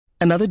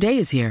Another day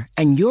is here,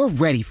 and you're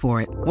ready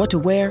for it. What to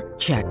wear?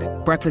 Check.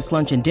 Breakfast,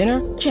 lunch, and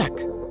dinner? Check.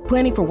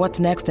 Planning for what's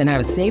next and how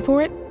to save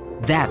for it?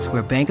 That's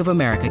where Bank of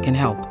America can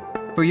help.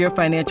 For your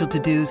financial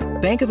to-dos,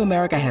 Bank of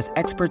America has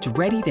experts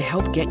ready to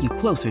help get you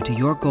closer to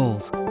your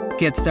goals.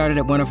 Get started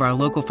at one of our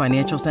local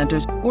financial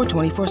centers or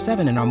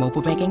 24/7 in our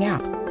mobile banking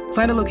app.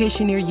 Find a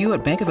location near you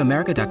at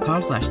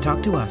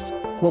bankofamerica.com/talktous.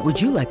 What would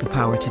you like the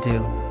power to do?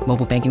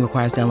 Mobile banking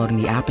requires downloading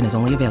the app and is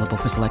only available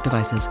for select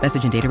devices.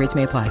 Message and data rates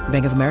may apply.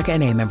 Bank of America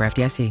N.A., member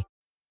FDIC.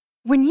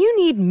 When you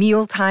need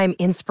mealtime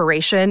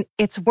inspiration,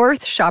 it's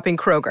worth shopping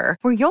Kroger,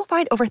 where you'll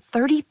find over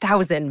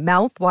 30,000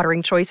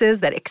 mouth-watering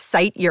choices that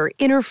excite your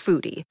inner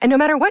foodie. And no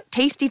matter what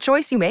tasty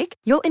choice you make,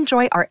 you'll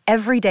enjoy our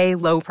everyday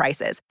low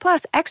prices,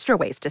 plus extra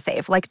ways to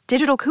save, like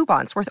digital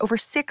coupons worth over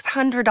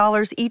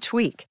 $600 each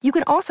week. You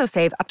can also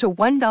save up to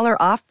 $1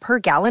 off per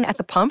gallon at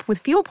the pump with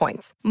fuel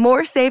points.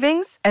 More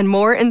savings and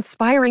more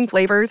inspiring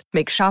flavors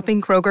make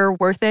shopping Kroger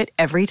worth it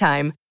every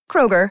time.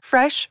 Kroger,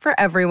 fresh for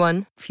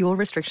everyone. Fuel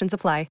restrictions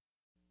apply.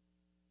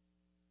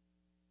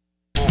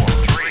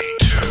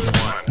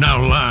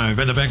 Now live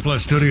in the Bank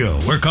Plus studio,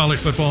 where college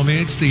football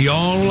meets the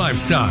all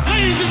lifestyle.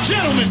 Ladies and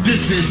gentlemen,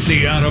 this is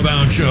the Out of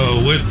Bounds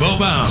Show with Bo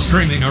Bounds,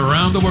 streaming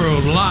around the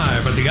world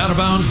live at the Out of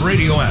Bounds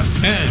radio app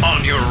and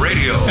on your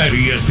radio at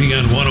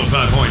ESPN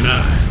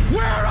 105.9.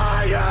 Where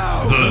are you?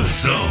 The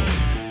Zone.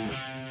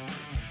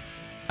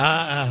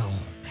 Man.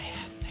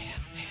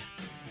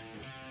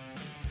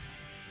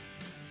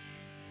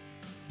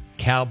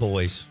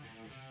 Cowboys.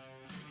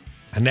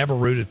 I never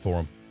rooted for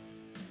them.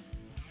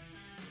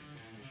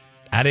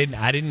 I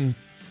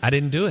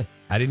didn't do it.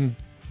 I didn't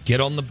get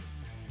on the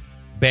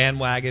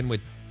bandwagon with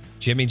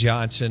Jimmy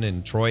Johnson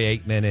and Troy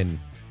Aikman and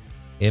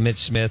Emmitt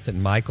Smith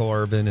and Michael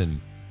Irvin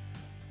and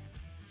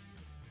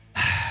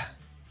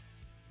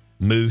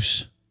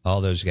Moose,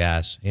 all those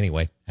guys.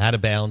 Anyway, Out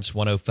of Bounds,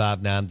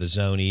 105.9 The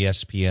Zone,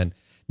 ESPN.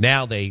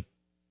 Now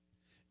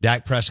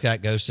Dak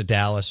Prescott goes to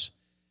Dallas,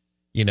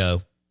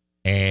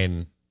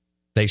 and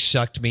they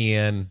sucked me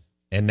in,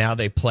 and now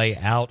they play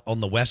out on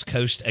the West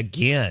Coast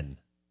again.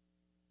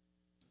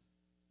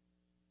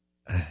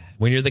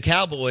 When you're the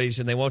Cowboys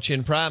and they want you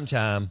in prime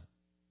time,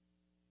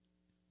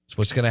 that's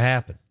what's going to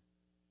happen.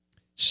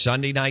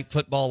 Sunday night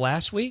football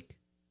last week,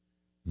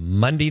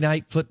 Monday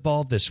night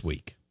football this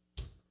week.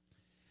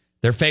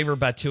 They're favored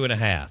by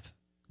 2.5.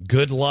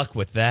 Good luck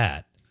with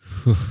that.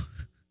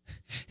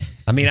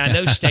 I mean, I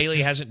know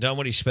Staley hasn't done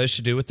what he's supposed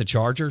to do with the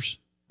Chargers.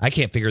 I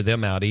can't figure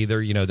them out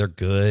either. They're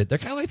good. They're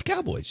kind of like the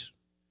Cowboys.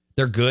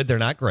 They're good. They're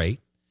not great.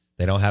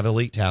 They don't have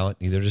elite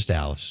talent. Neither does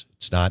Dallas.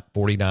 It's not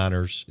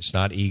 49ers. It's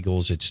not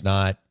Eagles. It's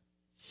not.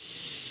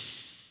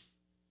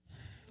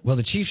 Well,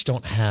 the Chiefs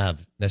don't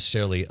have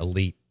necessarily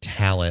elite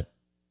talent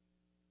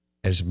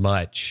as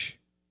much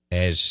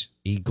as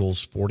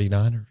Eagles,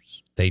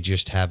 49ers. They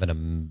just have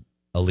an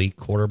elite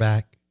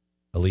quarterback,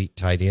 elite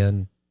tight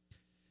end,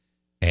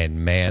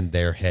 and man,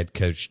 their head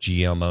coach,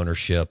 GM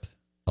ownership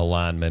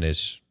alignment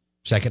is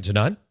second to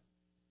none.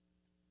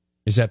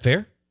 Is that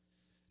fair?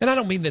 And I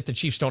don't mean that the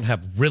Chiefs don't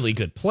have really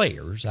good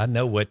players. I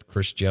know what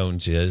Chris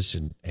Jones is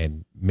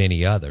and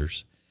many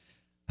others.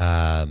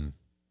 Kyle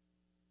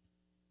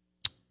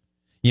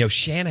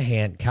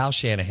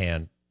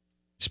Shanahan,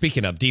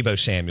 speaking of Deebo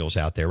Samuel's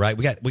out there, right?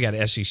 We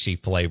got SEC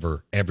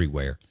flavor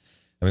everywhere.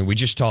 I mean, we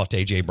just talked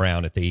A.J.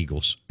 Brown at the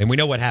Eagles, and we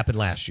know what happened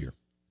last year.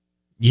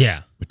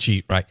 Yeah. With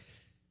Chief, right?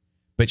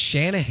 But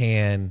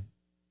Shanahan,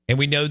 and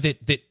we know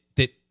that the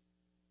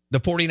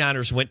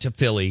 49ers went to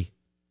Philly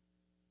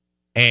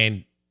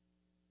and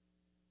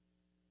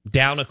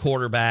down a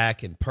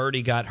quarterback, and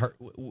Purdy got hurt.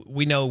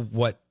 We know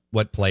what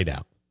played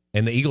out.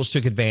 And the Eagles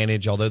took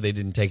advantage, although they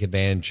didn't take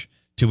advantage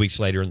 2 weeks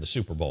later in the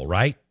Super Bowl,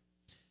 right?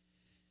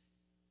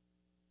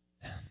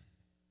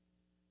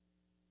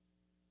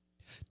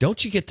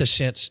 Don't you get the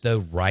sense, though,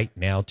 right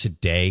now,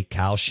 today,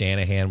 Kyle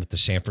Shanahan with the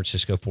San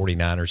Francisco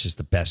 49ers is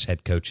the best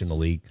head coach in the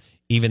league,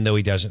 even though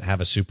he doesn't have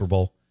a Super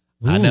Bowl?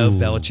 Ooh. I know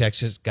Belichick's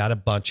has got a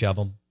bunch of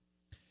them.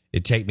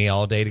 It'd take me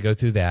all day to go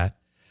through that.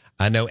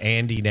 I know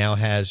Andy now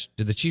has.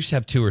 Do the Chiefs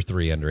have 2 or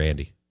 3 under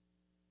Andy?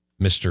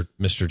 Mr.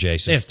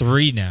 Jason. They have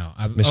 3 now.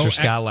 Mr.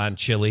 Skyline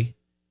Chili.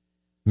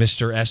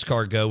 Mr.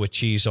 Escargot with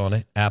cheese on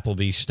it,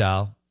 Applebee's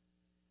style.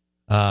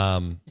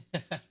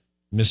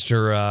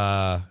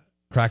 Mr.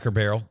 Cracker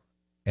Barrel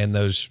and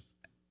those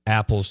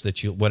apples that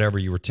whatever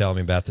you were telling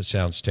me about that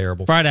sounds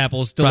terrible. Fried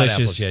apples, delicious.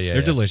 Fried apples, yeah.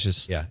 They're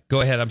delicious. Yeah.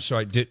 Go ahead. I'm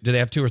sorry. Do they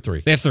have 2 or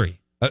 3? They have 3.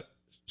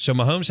 So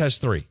Mahomes has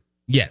 3.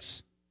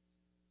 Yes.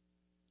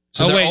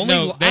 So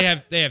no, they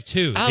have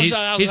 2. He's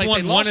like,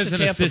 won one as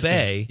an assistant.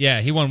 Bay. Yeah,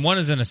 he won one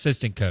as an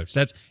assistant coach.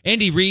 That's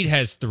Andy Reid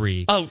has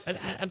 3. Oh,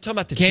 I'm talking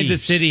about the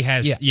Kansas Chiefs. City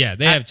has. Yeah,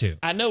 they have 2.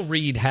 I know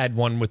Reid had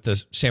one with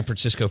the San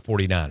Francisco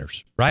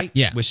 49ers, right?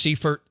 Yeah, with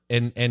Seifert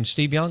and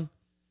Steve Young.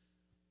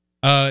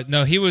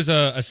 No, he was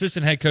a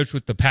assistant head coach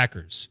with the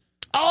Packers.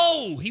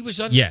 Oh, he was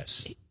on.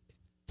 Yes.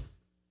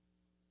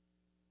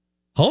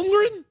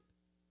 Holmgren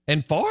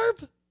and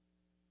Favre.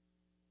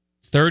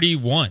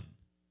 31.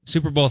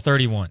 Super Bowl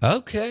 31.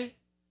 Okay,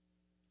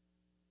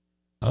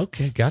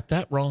 got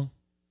that wrong.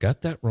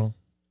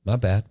 My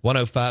bad.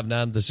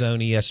 105.9 The Zone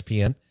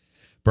ESPN.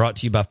 Brought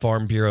to you by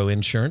Farm Bureau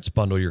Insurance.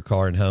 Bundle your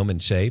car and home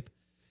and save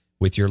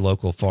with your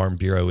local Farm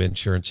Bureau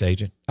Insurance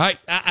agent. All right,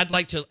 I'd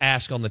like to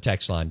ask on the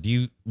text line.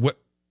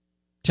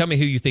 Tell me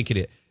who you think it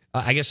is.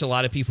 I guess a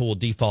lot of people will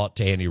default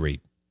to Andy Reid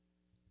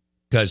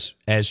because,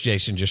 as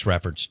Jason just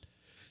referenced,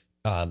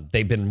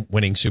 they've been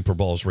winning Super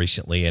Bowls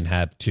recently and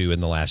have 2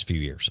 in the last few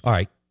years. All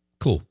right,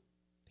 cool.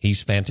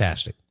 He's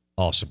fantastic.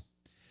 Awesome.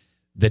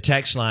 The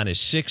text line is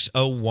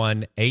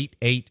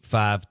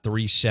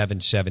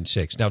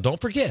 601-885-3776. Now, don't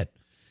forget,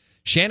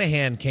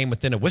 Shanahan came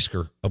within a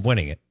whisker of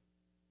winning it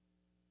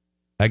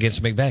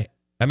against McVay.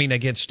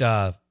 Against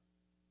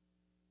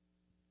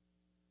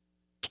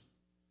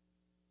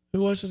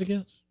who was it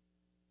against?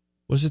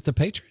 Was it the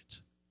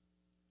Patriots?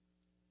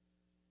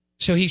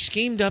 So he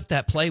schemed up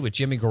that play with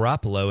Jimmy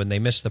Garoppolo, and they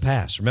missed the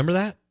pass. Remember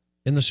that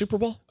in the Super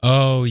Bowl?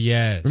 Oh,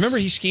 yes. Remember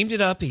he schemed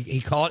it up.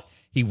 He caught.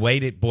 He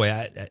waited.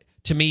 Boy,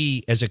 to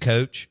me as a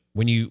coach,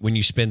 when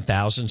you spend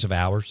thousands of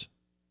hours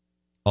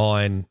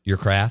on your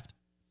craft,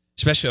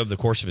 especially over the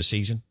course of a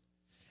season,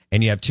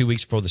 and you have 2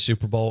 weeks before the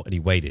Super Bowl, and he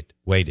waited,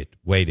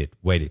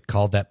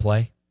 called that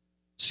play,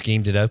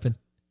 schemed it open.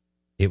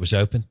 It was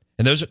open,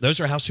 and those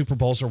are how Super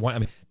Bowls are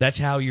won. That's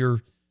how he's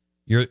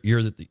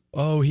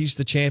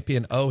the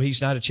champion. Oh,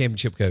 he's not a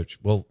championship coach.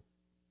 Well,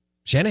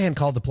 Shanahan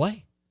called the play.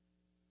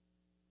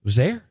 It was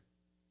there.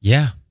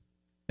 Yeah.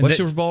 What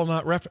Super Bowl am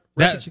I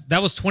referencing?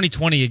 That was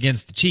 2020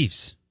 against the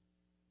Chiefs.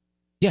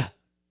 Yeah,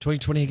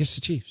 2020 against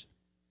the Chiefs.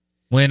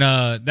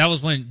 That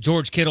was when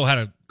George Kittle had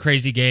a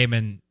crazy game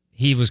and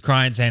he was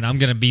crying saying, "I'm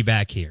going to be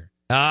back here."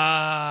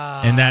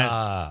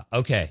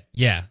 Okay.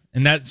 Yeah.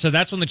 So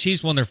that's when the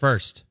Chiefs won their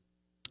first.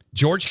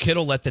 George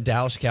Kittle let the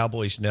Dallas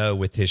Cowboys know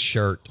with his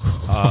shirt.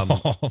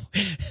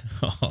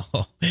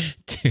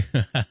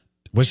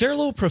 Was there a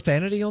little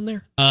profanity on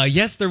there?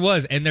 Yes, there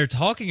was. And they're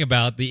talking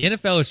about the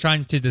NFL is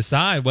trying to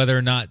decide whether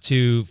or not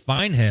to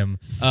fine him.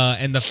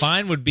 And the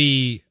fine would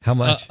be how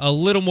much? A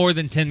little more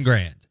than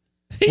 $10,000.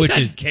 He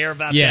doesn't care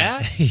about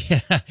that.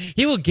 Yeah.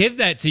 He will give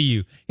that to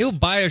you. He'll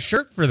buy a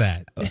shirt for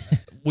that.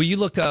 Will you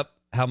look up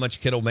how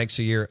much Kittle makes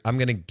a year? I'm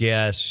going to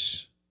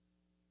guess,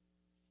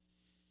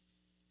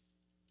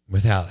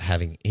 without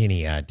having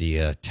any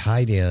idea,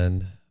 tight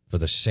end for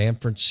the San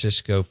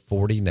Francisco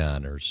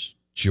 49ers,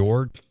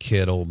 George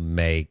Kittle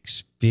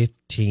makes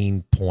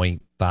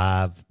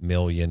 $15.5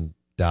 million.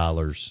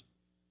 Am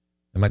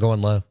I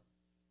going low?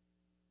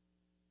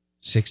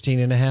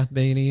 $16.5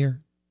 million a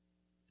year?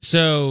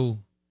 So,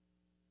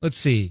 let's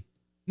see.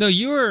 No,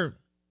 you're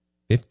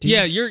 15?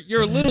 Yeah,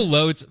 you're a little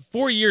low. It's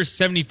 4 years,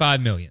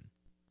 $75 million.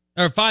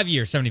 Or 5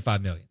 years,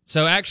 $75 million.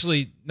 So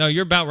actually, no,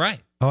 you're about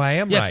right. Oh, I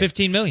am right. Yeah,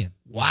 $15 million.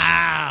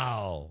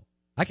 Wow.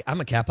 I'm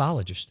a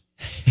capologist.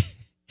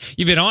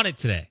 You've been on it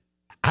today.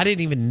 I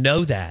didn't even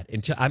know that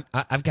until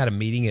I've got a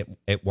meeting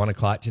at 1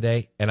 o'clock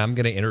today, and I'm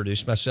going to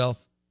introduce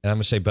myself, and I'm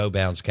going to say Bo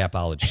Bounds,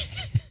 capologist.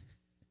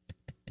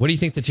 What do you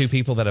think the two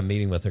people that I'm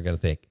meeting with are going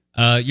to think?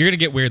 You're going to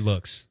get weird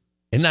looks.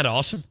 Isn't that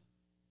awesome?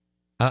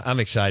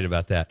 I'm excited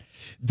about that.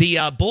 The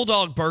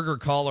Bulldog Burger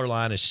caller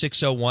line is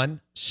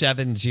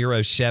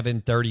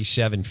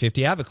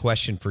 601-707-3750. I have a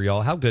question for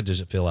y'all. How good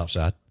does it feel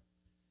outside?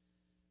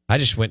 I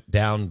just went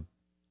down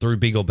through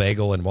Beagle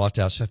Bagel and walked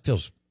outside. It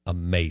feels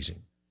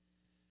amazing.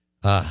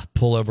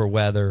 Pullover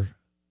weather,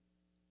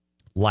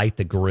 light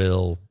the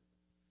grill,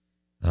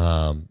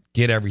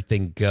 get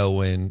everything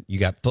going. You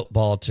got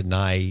football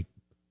tonight.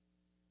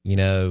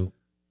 You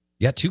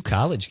got 2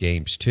 college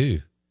games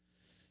too.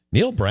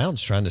 Neil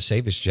Brown's trying to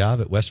save his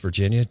job at West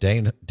Virginia.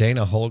 Dana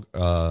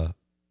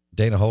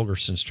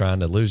Holgerson's trying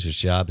to lose his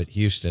job at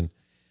Houston.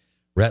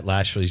 Rhett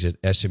Lashley's at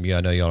SMU.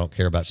 I know y'all don't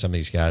care about some of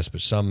these guys,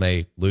 but some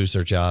may lose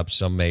their jobs.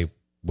 Some may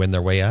win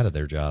their way out of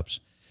their jobs.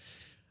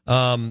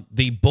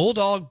 The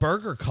Bulldog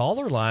Burger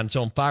caller line's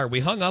on fire. We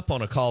hung up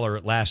on a caller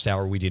at last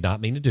hour. We did not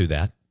mean to do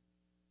that,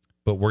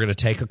 but we're going to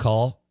take a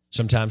call.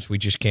 Sometimes we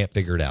just can't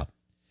figure it out.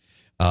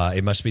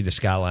 It must be the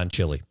Skyline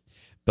Chili.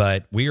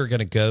 But we are going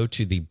to go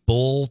to the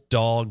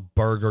Bulldog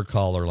Burger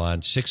caller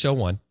line,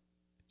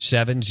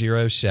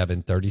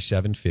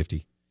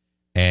 601-707-3750.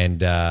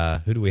 And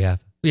who do we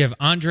have? We have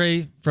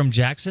Andre from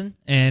Jackson,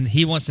 and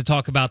he wants to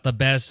talk about the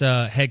best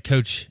head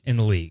coach in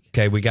the league.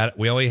 Okay,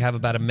 we only have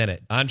about a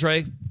minute.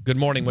 Andre, good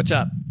morning. What's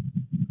up?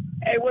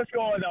 Hey, what's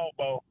going on,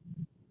 Bo?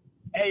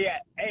 Hey,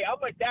 I'm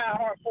a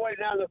diehard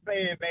 49er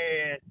fan,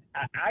 man.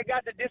 I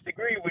got to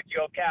disagree with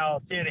you on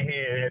Kyle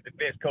Shanahan as the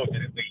best coach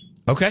in the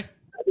league. Okay.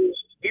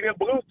 He done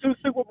blew 2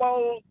 Super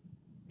Bowls,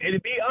 and to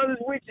be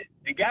honest with you,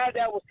 the guy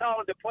that was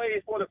calling the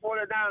plays for the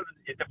 49ers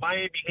is the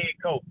Miami head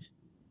coach.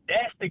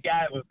 That's the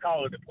guy that was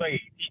calling the plays.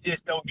 He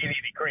just don't get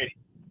any credit.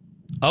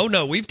 Oh,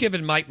 no, we've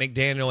given Mike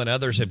McDaniel and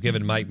others have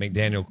given Mike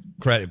McDaniel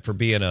credit for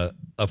being a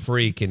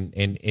freak,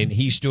 and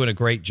he's doing a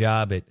great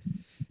job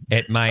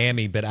at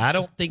Miami. But I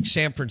don't think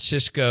San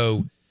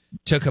Francisco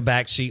took a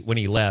back seat when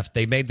he left.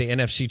 They made the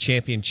NFC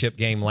Championship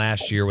game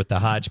last year with the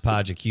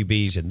hodgepodge of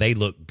QBs, and they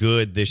look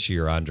good this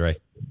year, Andre.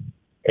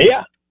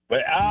 Yeah, but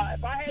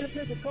if I had to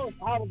pick a coach,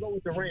 I would go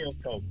with the Rams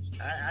coach.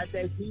 I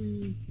think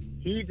he's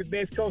the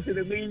best coach in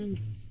the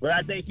league. but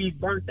I think he's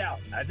burnt out.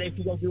 I think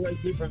he's going to do a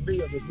different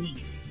video this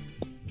season.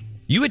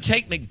 You would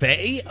take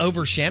McVay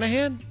over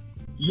Shanahan?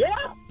 Yeah.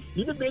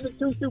 He's been to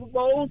 2 Super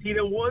Bowls. He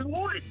done won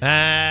one.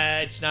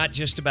 It's not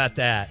just about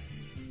that.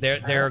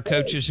 There are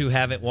coaches who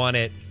haven't won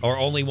it or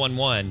only won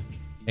one,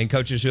 and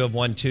coaches who have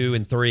won 2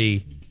 and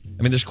 3.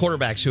 I mean, there's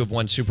quarterbacks who have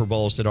won Super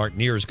Bowls that aren't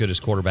near as good as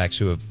quarterbacks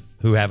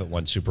who haven't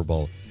won Super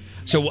Bowl.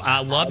 So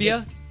I love you.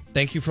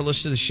 Thank you for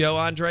listening to the show,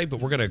 Andre, but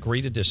we're going to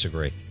agree to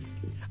disagree.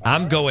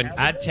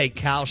 I'd take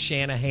Kyle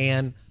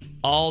Shanahan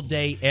all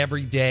day,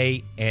 every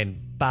day, and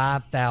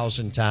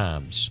 5,000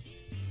 times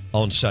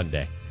on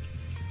Sunday.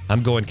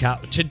 I'm going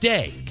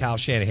Kyle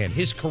Shanahan.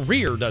 His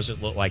career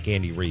doesn't look like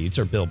Andy Reid's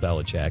or Bill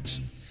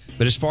Belichick's.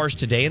 But as far as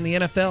today in the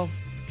NFL,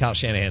 Kyle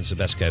Shanahan's the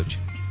best coach.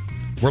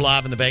 We're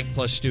live in the Bank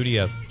Plus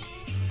studio,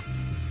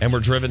 and we're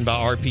driven by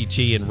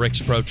RPT and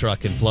Rick's Pro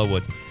Truck in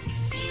Flowood.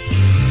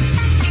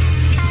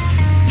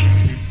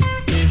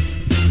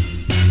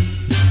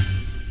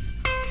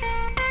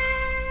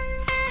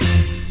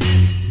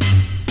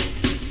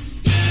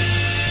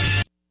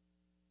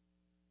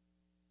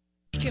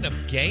 Speaking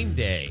of game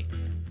day,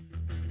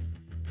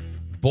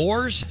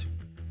 Boar's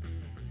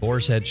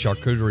Head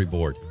Charcuterie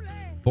Board.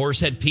 Boar's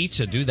Head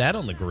Pizza, do that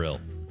on the grill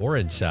or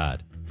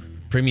inside.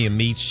 Premium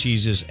meats,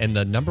 cheeses, and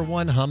the number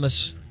one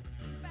hummus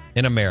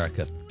in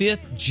America.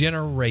 5th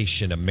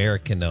generation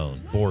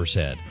American-owned Boar's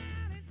Head.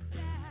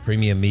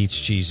 Premium meats,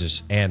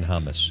 cheeses, and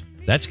hummus.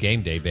 That's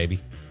game day, baby.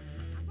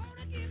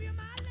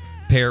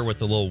 Pair with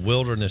the little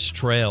Wilderness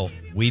Trail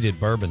weeded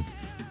bourbon.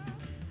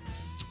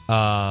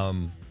 I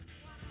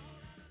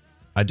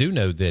do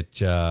know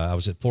that I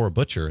was at Flora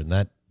Butcher, and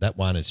that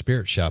wine and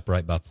spirit shop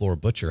right by Flora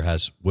Butcher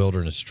has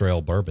Wilderness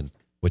Trail bourbon,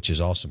 which is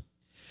awesome.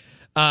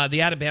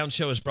 The Out of Bounds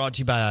Show is brought to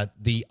you by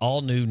the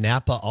all-new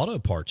Napa Auto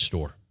Parts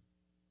Store.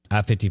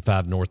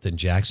 I-55 North in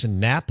Jackson.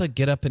 Napa,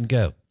 get up and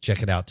go.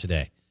 Check it out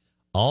today.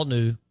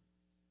 All-new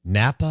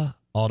Napa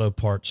Auto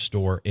Parts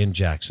Store in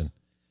Jackson.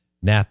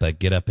 Napa,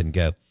 get up and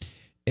go.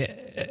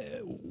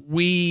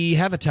 We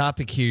have a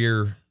topic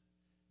here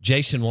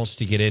Jason wants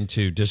to get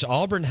into. Does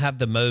Auburn have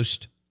the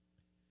most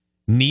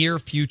near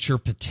future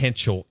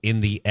potential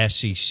in the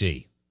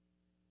SEC?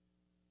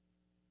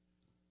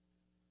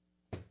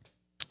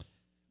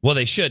 Well,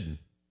 they shouldn't,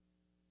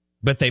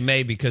 but they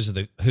may because of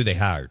who they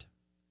hired.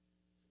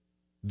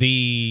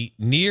 The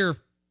near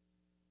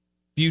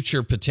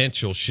future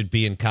potential should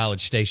be in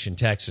College Station,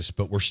 Texas,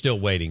 but we're still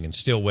waiting and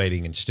still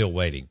waiting and still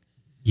waiting.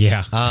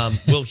 Yeah.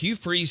 Will Hugh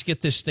Freeze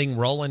get this thing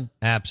rolling?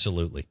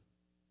 Absolutely.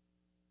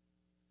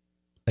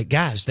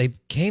 Guys, they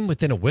came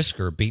within a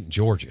whisker of beating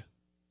Georgia.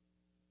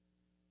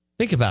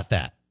 Think about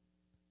that.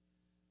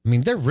 I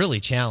mean, they're really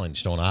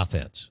challenged on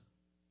offense.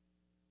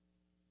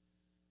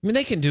 I mean,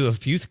 they can do a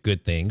few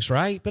good things,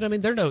 right? But I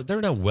mean, they're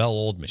no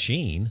well-oiled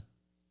machine.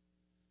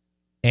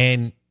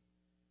 And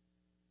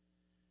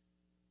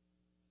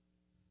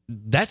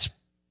that's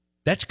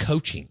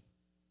coaching.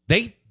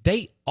 They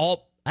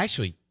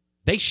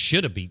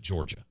should have beat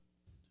Georgia.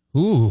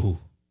 Ooh.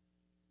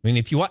 I mean,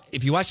 if you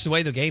watch the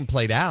way the game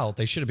played out,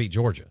 they should have beat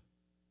Georgia.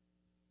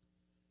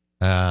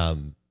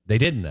 They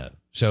didn't though.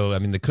 So I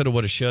mean, the coulda,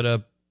 woulda,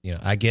 shoulda. You know,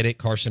 I get it.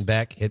 Carson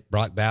Beck hit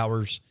Brock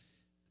Bowers.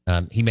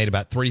 He made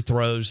about 3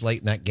 throws late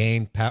in that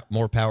game.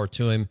 More power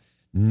to him.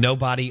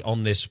 Nobody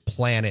on this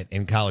planet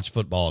in college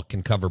football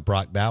can cover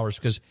Brock Bowers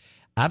because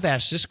I've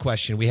asked this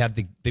question. We have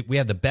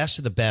the best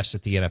of the best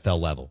at the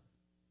NFL level,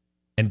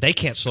 and they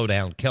can't slow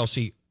down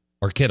Kelsey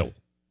or Kittle.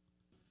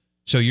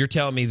 So you're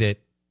telling me that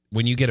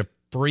when you get a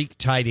freak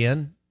tight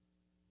end,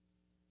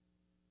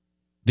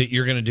 that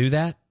you're going to do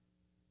that?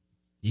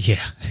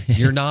 Yeah.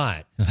 You're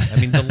not. I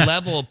mean, the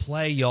level of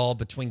play, y'all,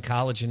 between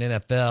college and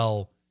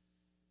NFL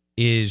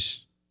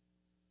is,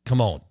 come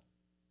on.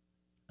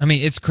 I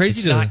mean, it's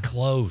crazy. It's not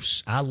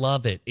close. I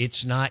love it.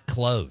 It's not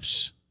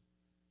close.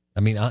 I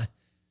mean,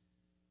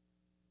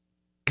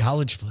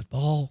 college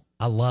football,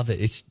 I love it.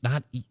 It's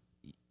not,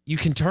 you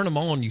can turn them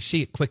on. You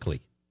see it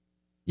quickly.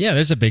 Yeah,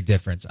 there's a big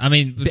difference. I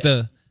mean,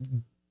 the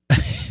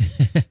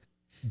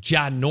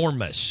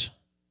ginormous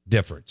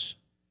difference,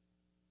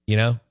 you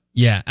know?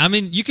 Yeah, I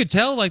mean, you could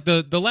tell like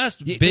the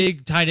last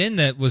big tight end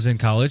that was in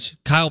college,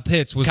 Kyle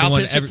Pitts was the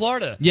one. Pitts in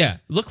Florida. Yeah,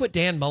 look what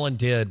Dan Mullen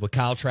did with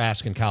Kyle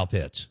Trask and Kyle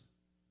Pitts.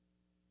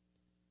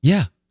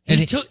 Yeah, and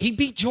he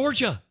beat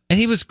Georgia, and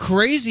he was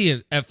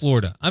crazy at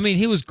Florida. I mean,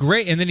 he was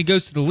great, and then he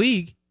goes to the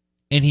league,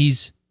 and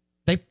he's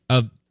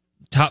a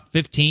top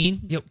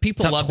 15. You know,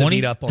 people love 20?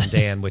 To beat up on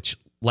Dan, which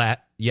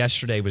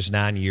yesterday was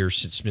 9 years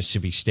since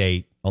Mississippi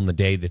State on the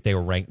day that they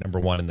were ranked number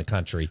 1 in the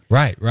country.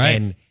 Right.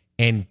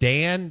 And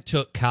Dan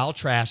took Kyle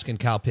Trask and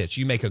Kyle Pitts.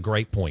 You make a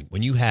great point.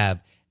 When you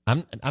have,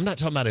 I'm not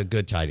talking about a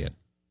good tight end.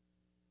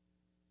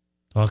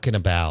 Talking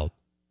about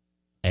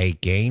a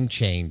game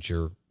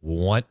changer,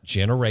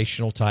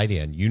 generational tight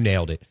end. You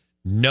nailed it.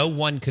 No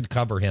one could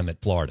cover him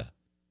at Florida.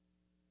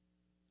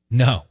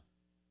 No.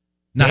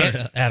 Not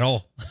at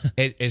all.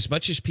 As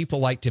much as people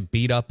like to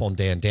beat up on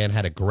Dan, Dan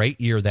had a great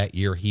year that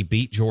year. He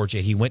beat Georgia.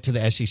 He went to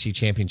the SEC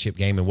championship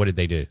game, and what did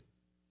they do?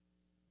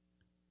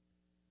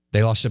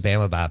 They lost to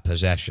Bama by a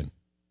possession.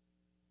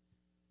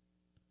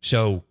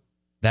 So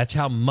that's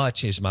how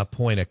much is my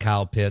point of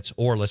Kyle Pitts,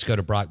 or let's go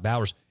to Brock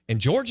Bowers. And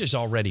Georgia's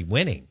already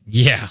winning.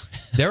 Yeah.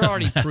 They're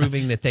already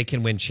proving that they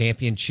can win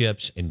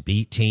championships and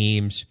beat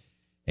teams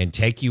and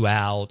take you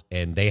out.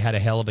 And they had a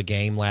hell of a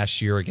game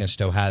last year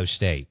against Ohio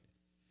State.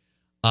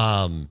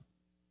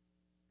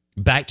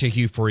 Back to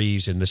Hugh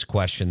Freeze and this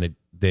question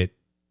that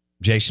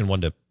Jason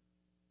wanted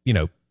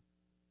to,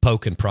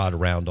 poke and prod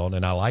around on,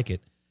 and I like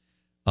it.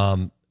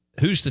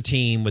 Who's the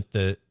team with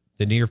the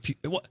near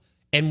future?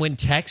 And when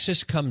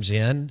Texas comes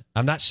in,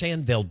 I'm not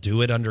saying they'll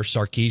do it under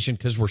Sarkisian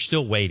because we're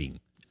still waiting.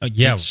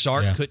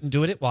 Sark couldn't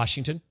do it at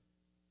Washington.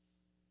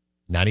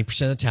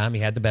 90% of the time,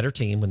 he had the better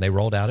team when they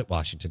rolled out at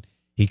Washington.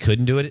 He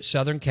couldn't do it at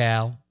Southern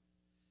Cal.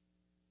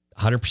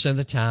 100% of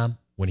the time,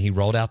 when he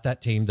rolled out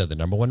that team, they're the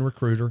number one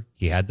recruiter.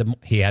 He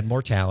had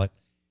more talent.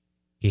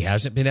 He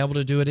hasn't been able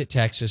to do it at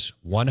Texas.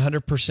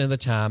 100% of the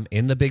time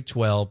in the Big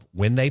 12,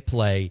 when they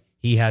play,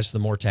 he has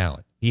more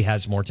talent. He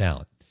has more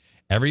talent.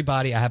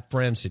 Everybody, I have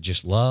friends that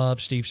just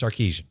love Steve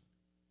Sarkisian.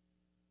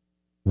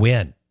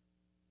 Win.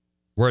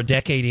 We're a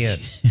decade in.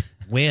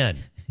 Win.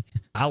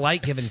 I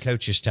like giving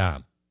coaches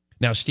time.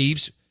 Now,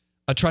 Steve's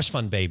a trust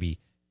fund baby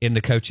in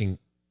the coaching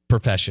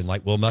profession,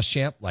 like Will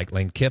Muschamp, like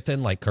Lane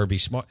Kiffin, like Kirby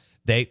Smart.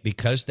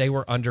 Because they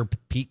were under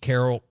Pete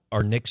Carroll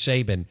or Nick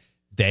Saban,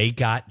 they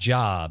got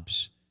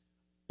jobs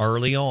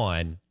early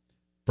on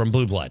from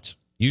Blue Bloods.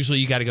 Usually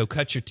you got to go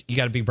you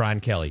got to be Brian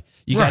Kelly.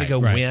 You got to go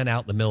win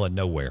out in the middle of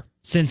nowhere.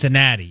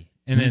 Cincinnati.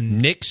 And then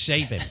Nick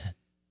Saban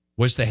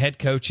was the head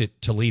coach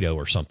at Toledo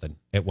or something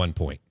at one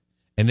point.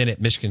 And then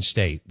at Michigan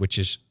State, which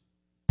is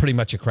pretty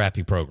much a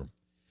crappy program.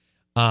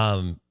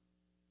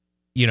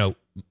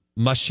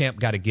 Muschamp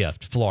got a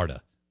gift,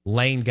 Florida.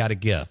 Lane got a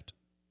gift,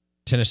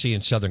 Tennessee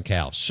and Southern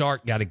Cal.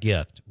 Sark got a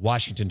gift,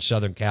 Washington,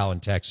 Southern Cal,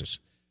 and Texas.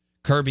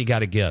 Kirby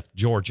got a gift,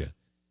 Georgia.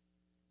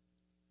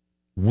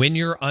 When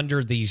you're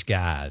under these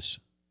guys,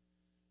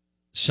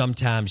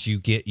 sometimes you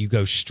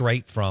go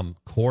straight from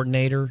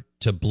coordinator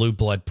to blue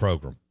blood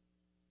program.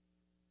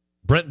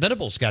 Brent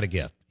Venables got a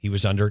gift. He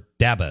was under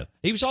Dabo.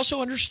 He was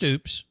also under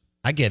Stoops.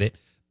 I get it.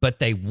 But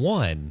they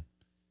won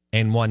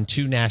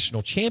 2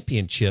 national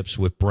championships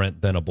with Brent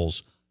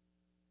Venables.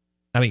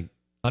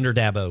 Under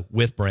Dabo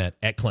with Brent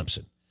at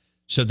Clemson.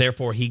 So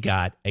therefore he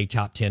got a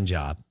top 10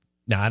 job.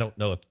 Now,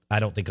 I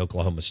don't think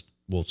Oklahoma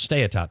will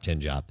stay a top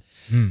 10 job,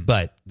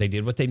 but they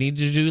did what they needed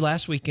to do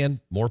last weekend.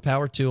 More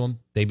power to them.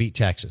 They beat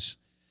Texas.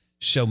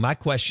 So my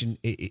question,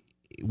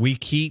 we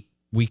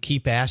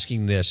keep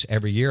asking this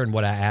every year. And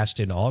what I asked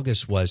in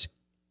August was,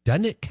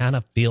 doesn't it kind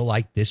of feel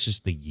like this is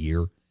the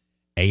year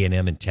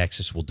A&M and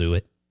Texas will do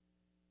it?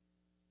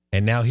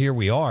 And now here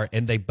we are,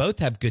 and they both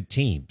have good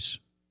teams.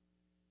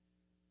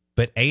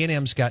 But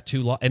A&M's got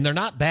 2 and they're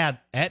not bad.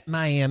 At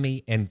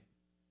Miami and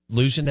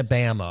losing to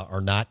Bama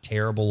are not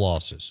terrible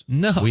losses.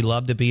 No. We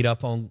love to beat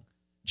up on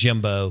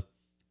Jimbo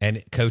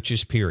and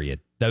coaches, period.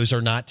 Those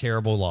are not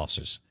terrible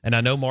losses. And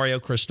I know Mario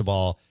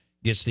Cristobal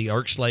gets the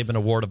Erksleben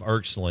Award of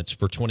Excellence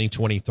for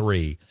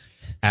 2023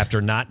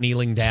 after not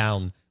kneeling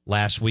down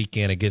last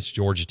weekend against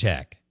Georgia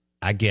Tech.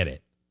 I get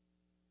it.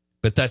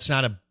 But that's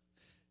not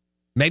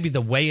maybe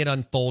the way it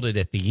unfolded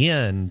at the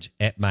end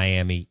at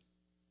Miami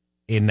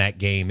in that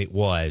game it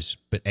was.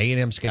 But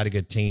A&M's got a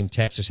good team.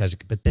 Texas has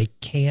but they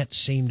can't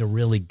seem to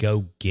really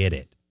go get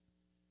it.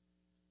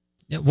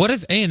 Yeah, what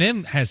if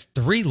A&M has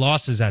 3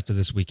 losses after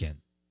this weekend?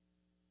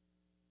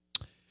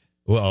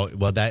 Well,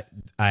 that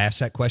I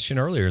asked that question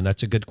earlier, and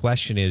that's a good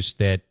question, is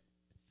that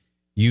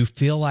you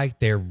feel like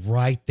they're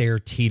right there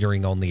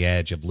teetering on the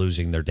edge of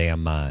losing their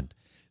damn mind.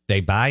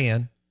 They buy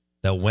in.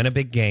 They'll win a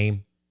big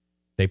game.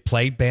 They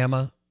played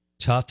Bama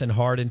tough and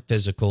hard and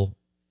physical.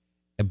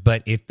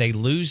 But if they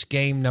lose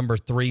game number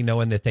 3,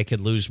 knowing that they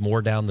could lose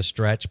more down the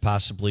stretch,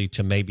 possibly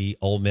to maybe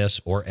Ole Miss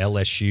or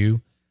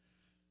LSU,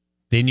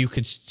 then you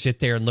could sit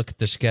there and look at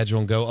the schedule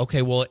and go,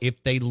 okay, well,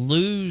 if they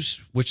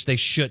lose, which they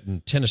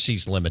shouldn't,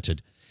 Tennessee's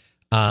limited,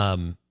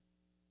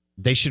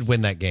 they should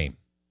win that game.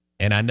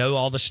 And I know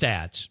all the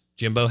stats.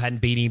 Jimbo hadn't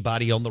beat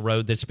anybody on the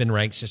road that's been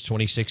ranked since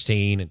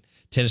 2016, and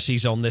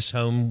Tennessee's on this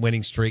home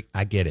winning streak.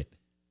 I get it.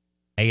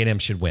 A&M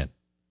should win.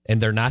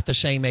 And they're not the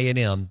same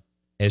A&M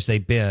as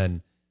they've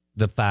been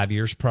the 5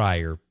 years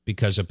prior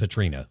because of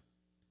Petrino.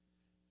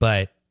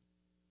 But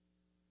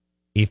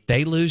if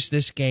they lose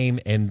this game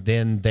and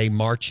then they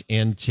march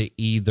into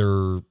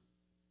either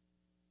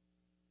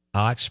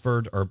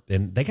Oxford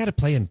and they got to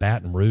play in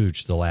Baton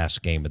Rouge the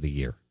last game of the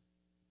year.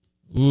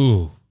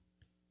 Ooh.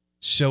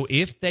 So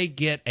if they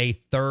get a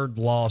 3rd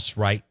loss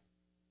right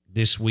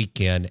this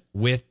weekend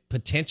with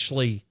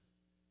potentially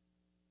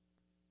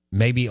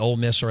maybe Ole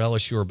Miss or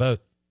LSU or both,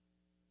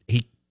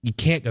 you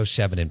can't go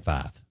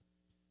 7-5.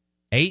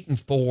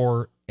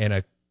 8-4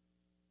 and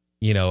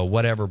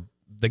whatever,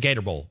 the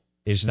Gator Bowl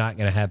is not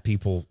going to have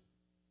people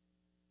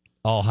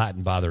all hot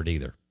and bothered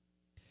either.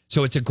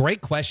 So it's a great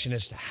question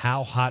as to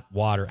how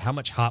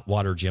much hot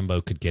water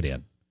Jimbo could get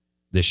in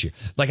this year.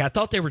 Like, I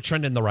thought they were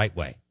trending the right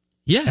way.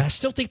 Yeah. And I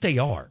still think they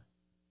are.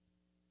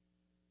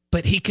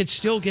 But he could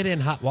still get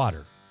in hot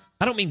water.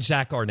 I don't mean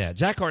Zach Arnett.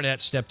 Zach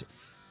Arnett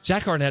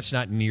Zach Arnett's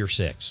not in year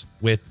 6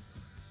 with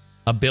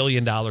 $1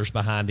 billion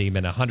behind him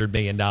and $100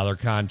 million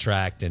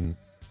contract and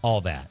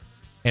all that,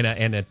 and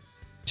a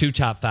 2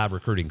 top 5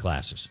 recruiting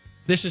classes.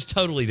 This is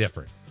totally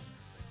different.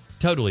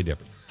 Totally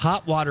different.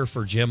 Hot water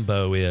for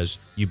Jimbo is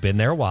you've been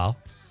there a while.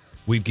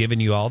 We've given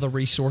you all the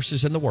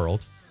resources in the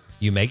world.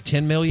 You make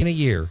 $10 million a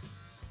year.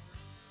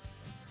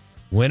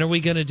 When are we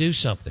going to do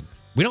something?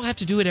 We don't have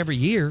to do it every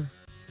year,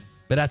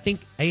 but I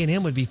think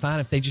A&M would be fine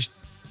if they just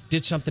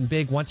did something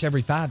big once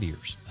every 5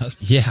 years.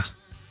 Yeah.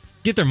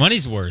 Get their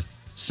money's worth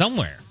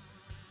somewhere.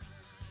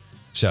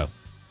 So,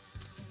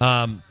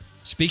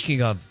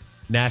 speaking of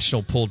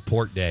National Pulled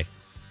Pork Day,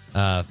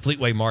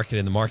 Fleetway Market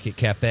and the Market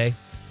Cafe,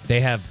 they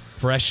have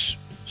fresh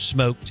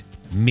smoked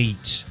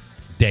meats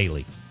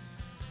daily.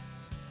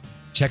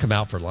 Check them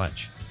out for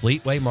lunch.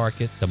 Fleetway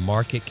Market, the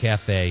Market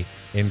Cafe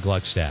in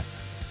Gluckstadt.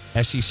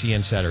 SEC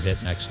Insider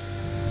Hit next.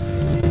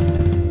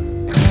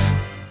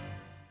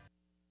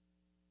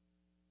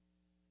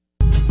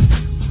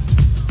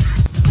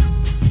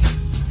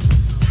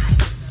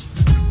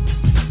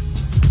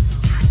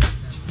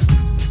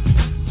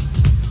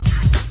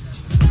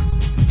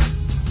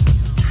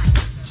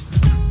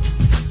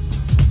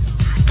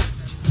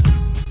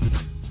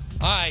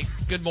 All right,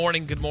 good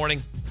morning, good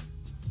morning.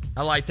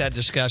 I like that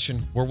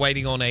discussion. We're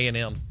waiting on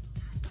A&M.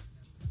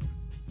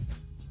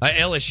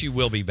 LSU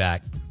will be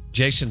back.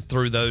 Jason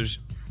threw those.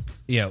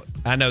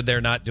 I know they're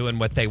not doing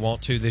what they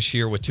want to this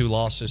year with 2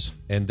 losses,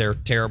 and they're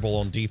terrible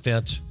on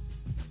defense,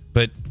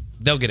 but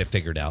they'll get it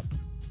figured out.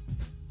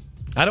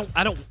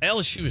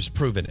 LSU has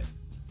proven it.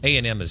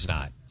 A&M is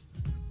not.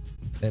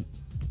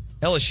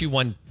 LSU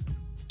won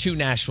 2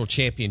 national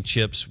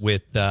championships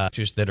with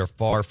coaches that are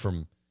far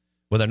from,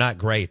 well, they're not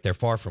great. They're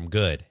far from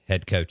good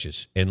head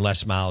coaches in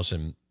Les Miles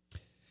and,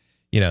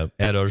 Ed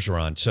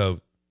Orgeron. So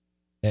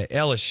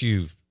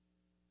LSU,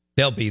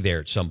 they'll be there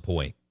at some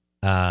point.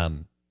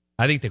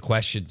 I think the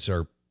questions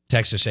are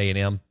Texas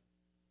A&M.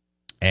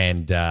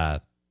 And I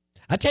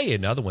tell you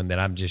another one that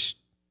I'm just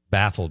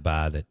baffled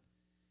by that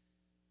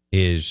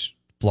is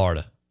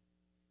Florida.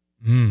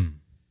 Man,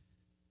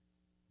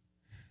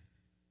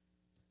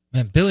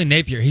 Billy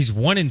Napier, he's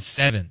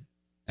 1-7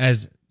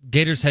 as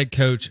Gators head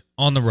coach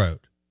on the road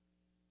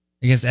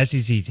against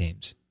SEC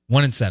teams.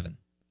 1-7.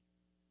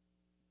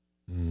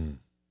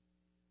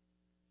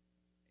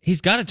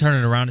 He's got to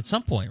turn it around at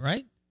some point,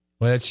 right?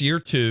 Well, it's year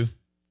 2.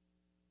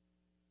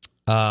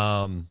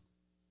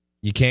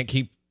 You can't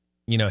keep,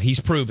 he's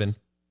proven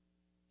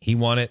he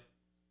won it,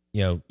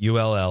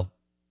 ULL.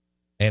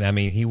 And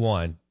he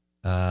won.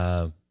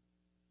 I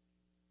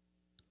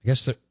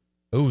guess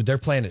they're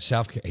playing at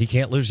South Carolina. He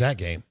can't lose that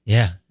game.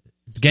 Yeah.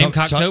 It's game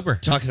October.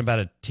 Talking about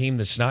a team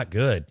that's not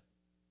good.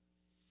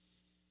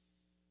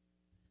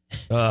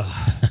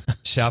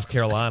 South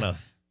Carolina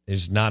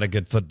is not a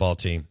good football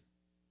team.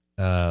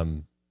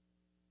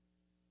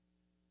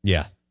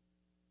 Yeah.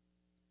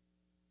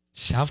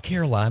 South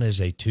Carolina is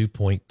a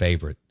 2-point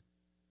favorite.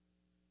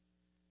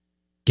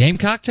 Game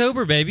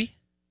October, baby.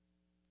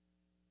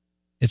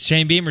 It's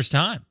Shane Beamer's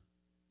time.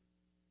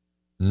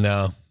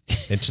 No,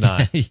 it's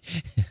not.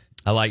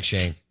 I like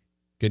Shane.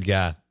 Good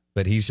guy.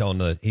 But he's on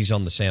the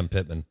Sam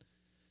Pittman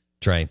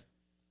train.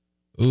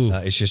 Ooh.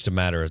 It's just a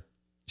matter of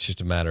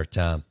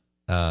time.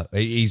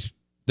 He's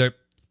there,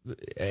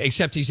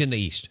 except he's in the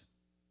East.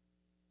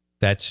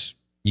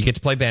 You get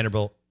to play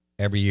Vanderbilt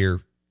every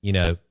year,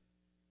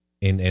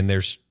 and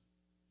there's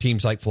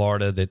teams like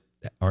Florida that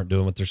aren't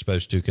doing what they're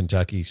supposed to.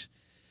 Kentucky's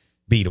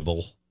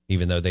beatable,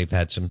 even though they've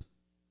had some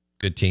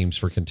good teams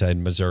for Kentucky.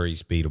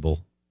 Missouri's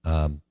beatable,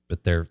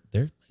 but they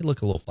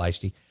look a little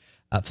feisty.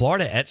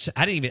 Florida,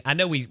 I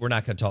know we're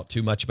not going to talk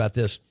too much about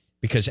this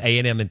because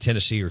A&M and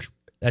Tennessee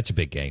that's a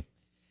big game,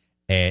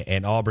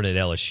 and Auburn at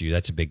LSU,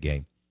 that's a big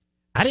game.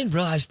 I didn't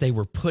realize they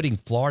were putting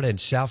Florida and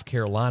South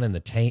Carolina in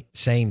the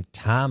same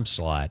time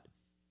slot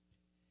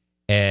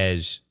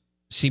as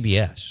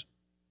CBS.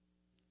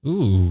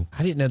 Ooh.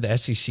 I didn't know the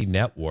SEC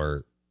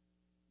network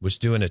was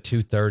doing a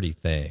 2:30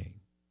 thing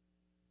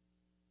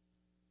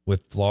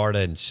with Florida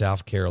and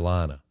South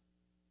Carolina.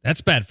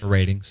 That's bad for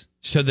ratings.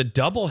 So the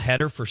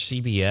doubleheader for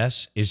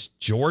CBS is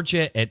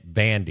Georgia at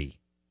Vandy.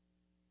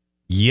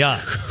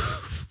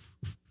 Yuck.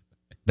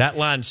 That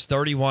line's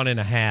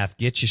 31.5.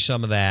 Get you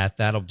some of that.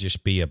 That'll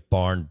just be a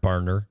barn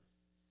burner.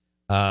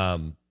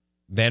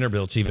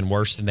 Vanderbilt's even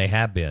worse than they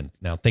have been.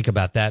 Now think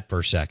about that for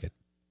a second.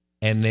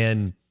 And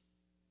then,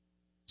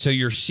 so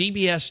your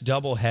CBS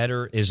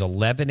doubleheader is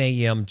 11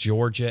 a.m.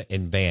 Georgia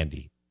and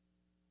Vandy.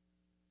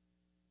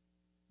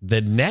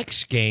 The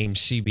next game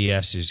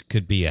CBS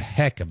could be a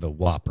heck of a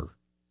whopper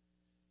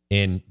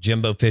in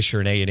Jimbo Fisher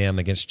and A&M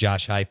against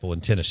Josh Heupel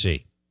in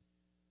Tennessee.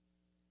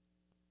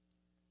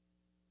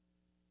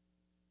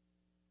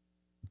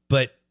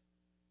 But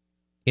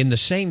in the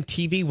same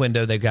TV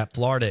window, they've got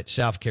Florida at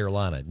South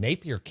Carolina.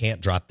 Napier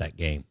can't drop that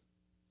game.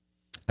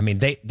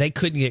 They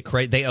couldn't get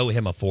crazy. They owe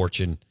him a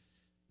fortune.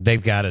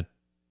 They've got to,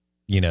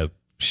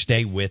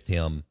 stay with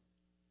him.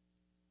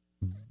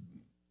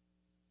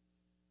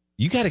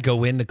 You got to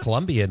go into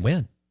Columbia and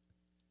win.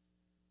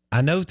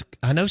 I know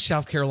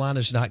South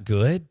Carolina's not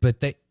good, but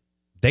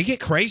they get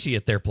crazy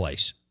at their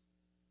place.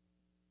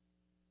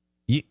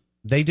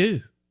 They do.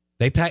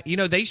 They pack.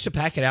 They used to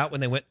pack it out when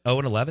they went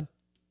 0-11.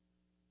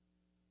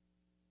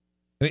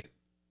 I mean,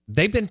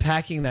 they've been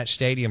packing that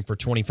stadium for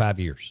 25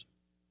 years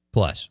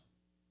plus.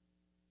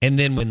 And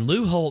then when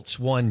Lou Holtz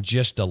won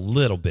just a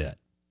little bit,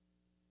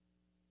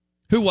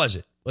 who was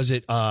it? Was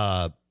it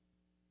Brad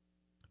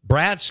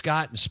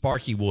Scott and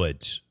Sparky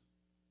Woods?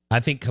 I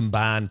think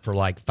combined for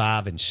like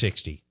 5 and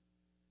 60.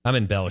 I'm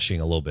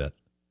embellishing a little bit.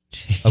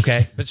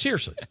 Okay? But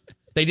seriously,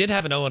 they did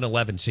have an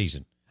 0-11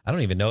 season. I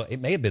don't even know.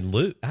 It may have been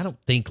Lou. I don't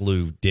think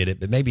Lou did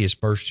it, but maybe his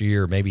first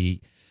year, maybe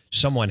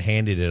someone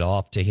handed it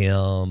off to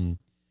him.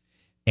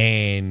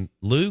 And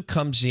Lou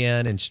comes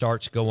in and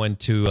starts going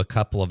to a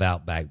couple of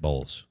Outback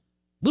Bowls.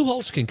 Lou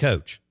Holtz can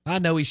coach. I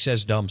know he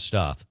says dumb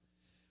stuff.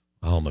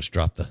 I almost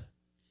dropped the.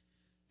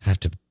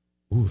 That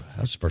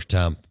was the first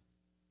time.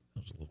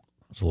 I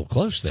was a little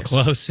close there. It's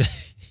close.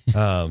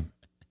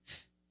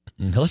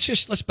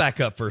 Let's back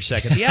up for a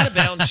second. The Out of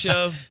Bounds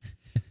Show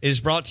is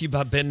brought to you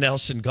by Ben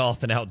Nelson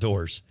Golf and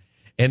Outdoors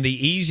and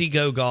the Easy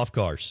Go golf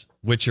cars,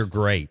 which are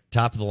great,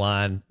 top of the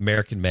line,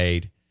 American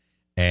made,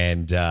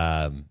 and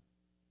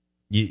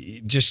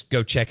you just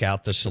go check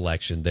out the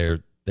selection.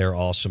 They're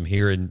awesome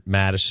here in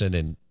Madison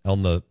and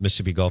on the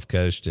Mississippi Gulf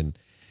Coast and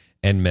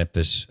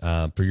Memphis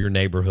for your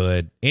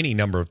neighborhood, any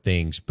number of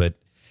things. But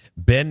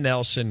Ben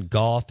Nelson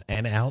Golf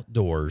and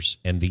Outdoors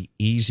and the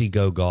Easy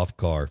Go golf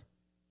car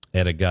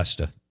at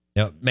Augusta,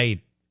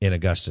 made in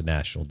Augusta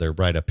National. They're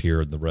right up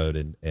here in the road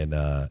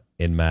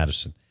in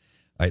Madison.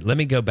 All right, let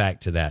me go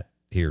back to that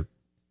here.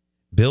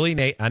 Billy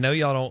Nate, I know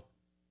y'all don't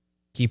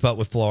keep up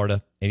with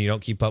Florida and you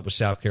don't keep up with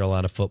South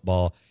Carolina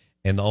football.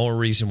 And the only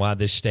reason why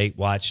this state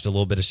watched a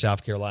little bit of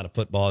South Carolina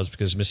football is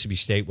because Mississippi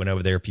State went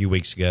over there a few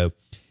weeks ago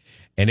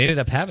and ended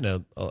up having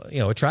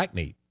a track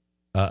meet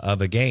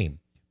of a game.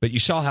 But you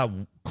saw how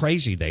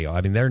crazy they are.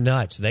 I mean, they're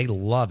nuts. They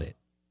love it.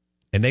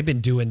 And they've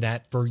been doing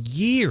that for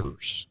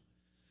years.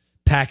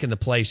 Packing the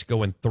place,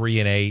 going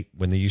 3-8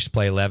 when they used to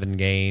play 11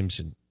 games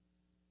and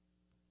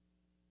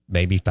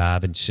maybe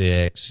 5 and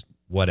 6,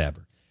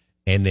 whatever.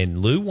 And then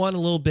Lou won a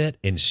little bit,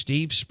 and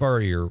Steve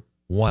Spurrier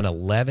won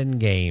 11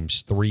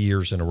 games 3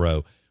 years in a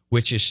row,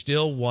 which is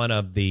still one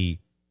of the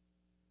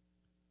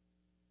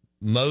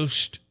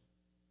most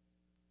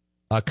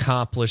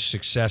accomplished,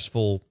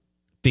 successful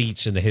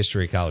feats in the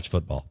history of college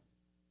football.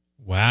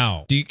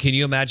 Wow. Can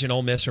you imagine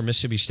Ole Miss or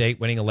Mississippi State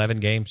winning 11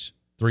 games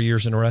 3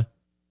 years in a row?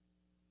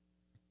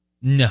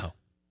 No.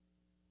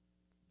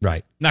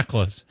 Right. Not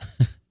close.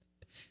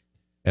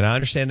 And I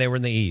understand they were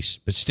in the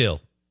East, but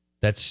still,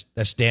 that's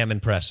damn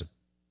impressive.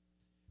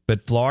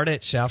 But Florida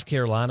at South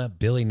Carolina,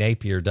 Billy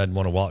Napier doesn't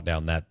want to walk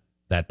down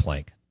that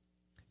plank.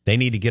 They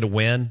need to get a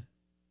win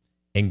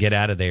and get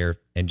out of there.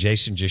 And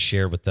Jason just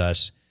shared with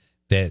us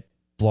that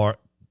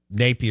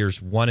Napier's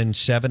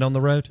 1-7 on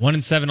the road.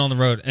 1-7 on the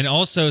road. And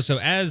also, so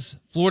as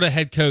Florida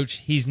head coach,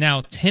 he's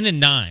now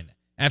 10-9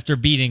 after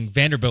beating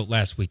Vanderbilt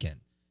last weekend.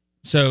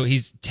 So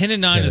he's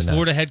 10-9 as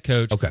Florida head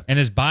coach, okay, and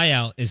his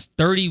buyout is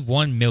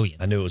 $31 million.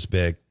 I knew it was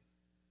big.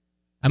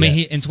 I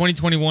mean, in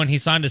 2021, he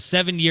signed a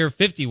 7-year,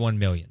 $51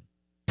 million.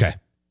 Okay,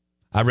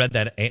 I read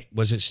that.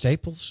 Was it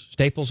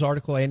Staples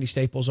article, Andy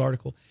Staples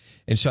article,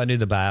 and so I knew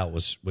the buyout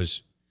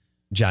was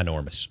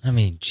ginormous. I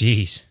mean,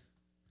 geez,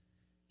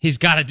 he's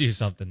got to do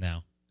something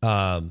now.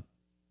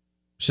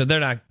 So they're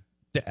not.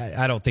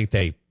 I don't think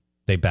they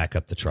back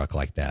up the truck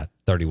like that.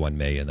 $31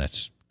 million.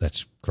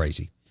 That's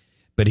crazy,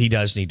 but he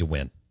does need to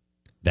win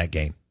that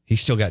game.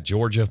 He's still got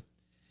Georgia,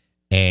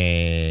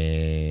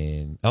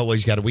 and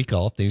he's got a week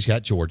off. Then he's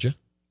got Georgia.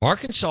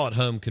 Arkansas at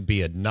home could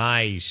be a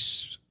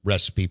nice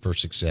recipe for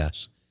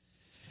success.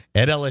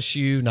 At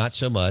LSU, not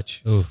so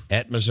much. Ooh.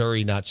 At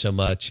Missouri, not so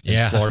much.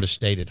 Yeah. And Florida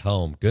State at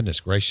home. Goodness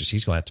gracious,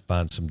 he's going to have to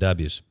find some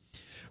W's.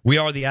 We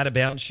are the Out of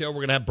Bounds Show. We're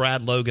going to have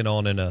Brad Logan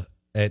on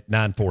at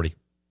 9:40.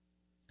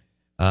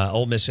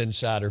 Ole Miss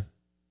Insider.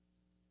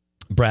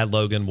 Brad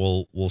Logan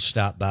will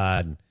stop by.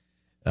 And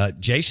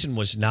Jason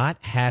was not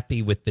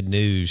happy with the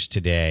news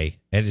today,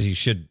 and he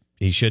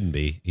shouldn't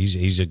be.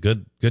 He's a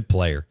good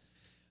player.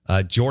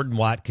 Jordan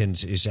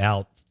Watkins is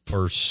out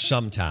for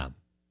some time.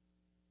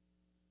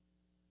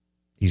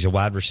 He's a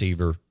wide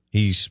receiver.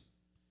 He's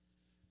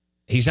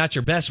not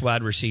your best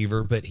wide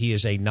receiver, but he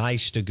is a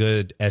nice to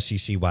good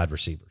SEC wide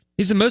receiver.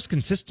 He's the most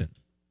consistent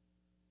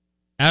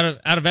out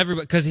of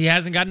everybody because he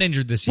hasn't gotten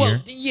injured this year.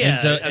 Well,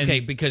 yeah,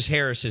 and because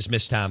Harris has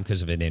missed time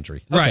because of an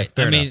injury. Okay, right.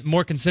 fair I enough. mean,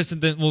 more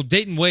consistent than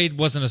Dayton Wade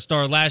wasn't a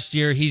star last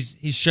year. He's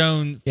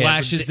shown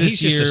flashes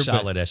this year. He's just a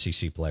solid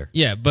SEC player.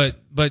 Yeah, but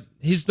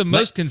he's the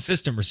most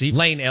consistent receiver.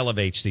 Lane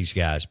elevates these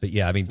guys, but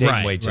yeah, I mean,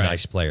 Dayton Wade's a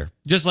nice player.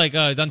 Just like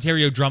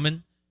Ontario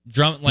Drummond.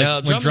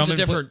 Drummond's a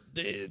different.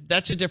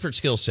 That's a different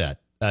skill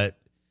set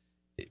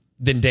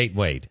than Dayton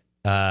Wade.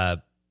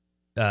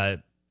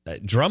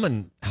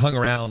 Drummond hung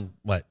around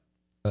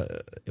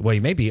he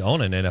may be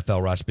on an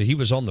NFL roster, but he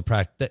was on the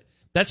practice.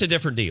 That's a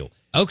different deal.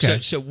 Okay.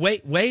 So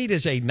Wade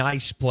is a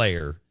nice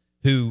player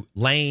who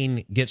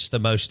Lane gets the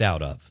most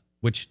out of,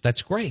 which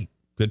that's great.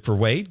 Good for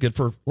Wade. Good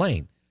for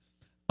Lane.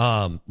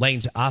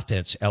 Lane's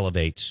offense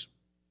elevates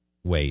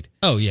Wade.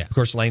 Oh, yeah. Of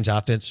course, Lane's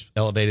offense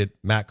elevated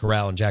Matt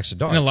Corral and Jackson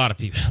Dart. And a lot of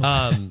people.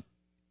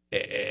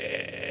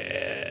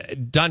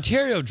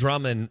 Dontario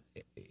Drummond,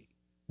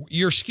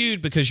 you're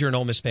skewed because you're an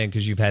Ole Miss fan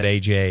because you've had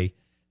AJ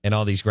and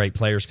all these great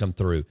players come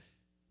through.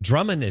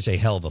 Drummond is a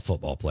hell of a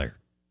football player.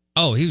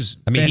 Oh, he was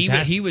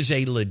fantastic. He was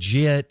a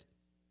legit,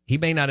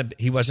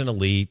 he wasn't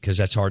elite because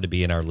that's hard to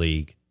be in our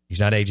league. He's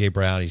not AJ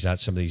Brown. He's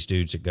not some of these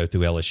dudes that go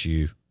through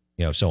LSU,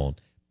 so on.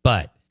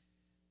 But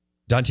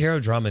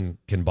Dontario Drummond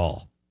can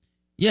ball.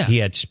 Yeah. He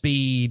had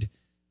speed,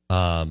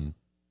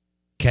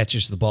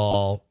 catches the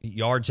ball,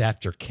 yards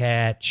after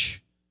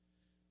catch.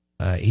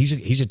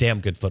 He's a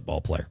damn good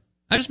football player.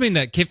 I just mean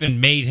that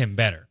Kiffin made him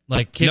better.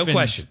 Like Kiffin's, no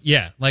question.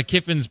 Yeah, like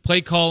Kiffin's play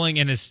calling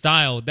and his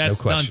style,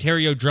 that's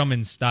Ontario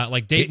Drummond's style.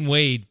 Like Dayton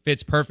Wade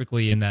fits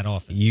perfectly in that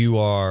offense. You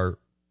are,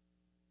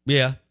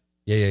 yeah.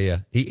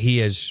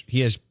 He's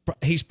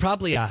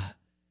probably I'll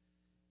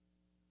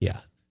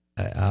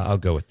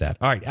go with that.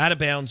 All right, Out of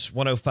Bounds,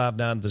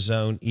 105.9 The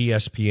Zone,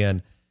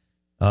 ESPN.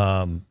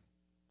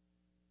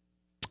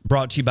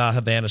 Brought to you by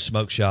Havana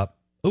Smoke Shop.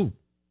 Ooh,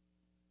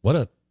 what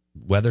a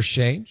weather's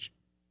changed.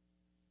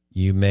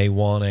 You may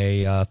want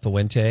a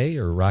Fuente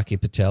or Rocky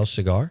Patel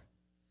cigar.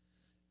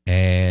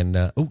 And,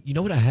 you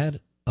know what I had?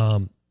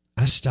 I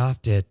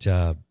stopped at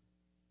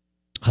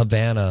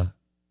Havana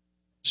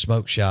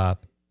Smoke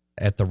Shop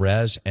at the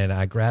Res, and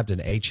I grabbed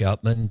an H.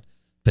 Upman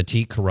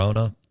Petite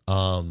Corona.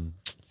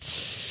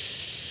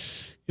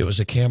 It was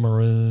a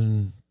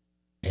Cameroon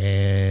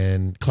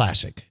and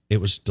classic. It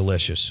was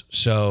delicious.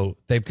 So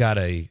they've got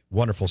a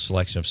wonderful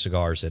selection of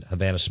cigars at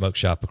Havana Smoke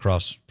Shop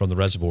across from the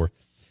Reservoir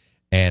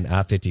and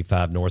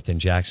I-55 North in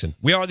Jackson.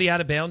 We are the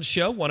Out of Bounds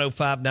Show,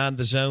 105.9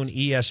 The Zone,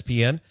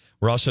 ESPN.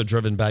 We're also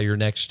driven by your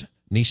next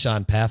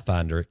Nissan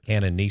Pathfinder at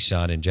Cannon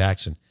Nissan in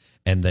Jackson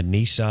and the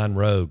Nissan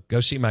Rogue. Go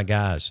see my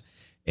guys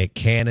at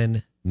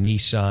Cannon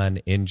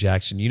Nissan in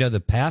Jackson. You know, the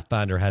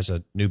Pathfinder has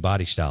a new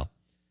body style.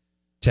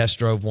 Test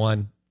drove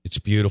one. It's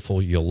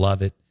beautiful. You'll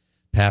love it.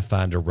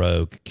 Pathfinder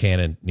Rogue,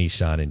 Cannon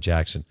Nissan in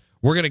Jackson.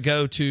 We're going to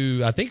go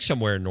to, I think,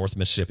 somewhere in North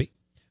Mississippi.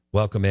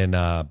 Welcome in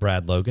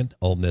Brad Logan,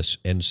 Ole Miss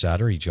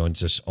Insider. He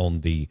joins us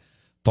on the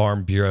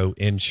Farm Bureau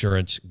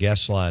Insurance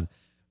guest line.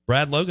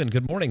 Brad Logan,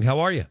 good morning. How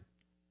are you?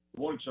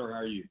 Good morning, sir. How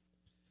are you?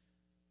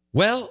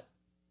 Well,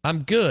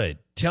 I'm good.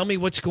 Tell me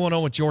what's going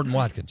on with Jordan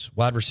Watkins,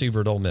 wide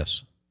receiver at Ole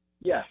Miss.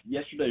 Yeah,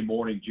 yesterday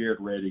morning, Jared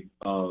Reddick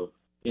of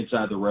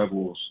Inside the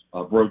Rebels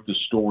broke the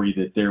story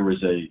that there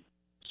was a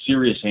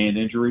serious hand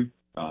injury.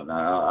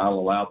 I'll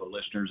allow the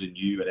listeners and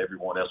you and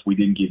everyone else, we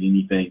didn't get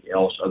anything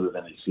else other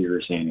than a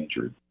serious hand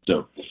injury.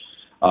 So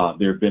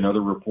there have been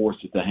other reports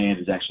that the hand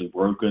is actually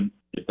broken.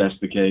 If that's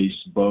the case,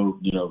 Bo,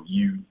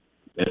 you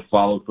have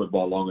followed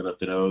football long enough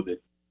to know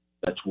that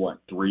that's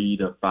 3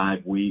 to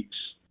 5 weeks.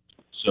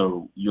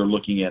 So you're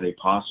looking at a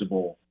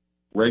possible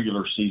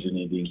regular season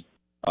ending,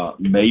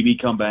 maybe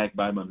come back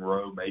by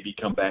Monroe, maybe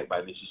come back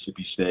by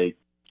Mississippi State.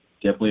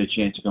 Definitely a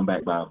chance to come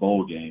back by a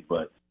bowl game.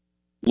 But,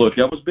 look,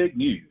 that was big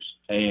news.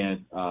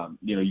 And,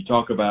 you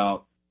talk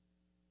about,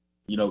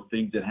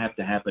 things that have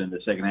to happen in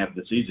the second half of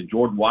the season.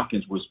 Jordan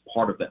Watkins was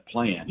part of that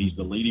plan. He's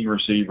the leading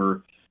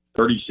receiver,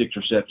 36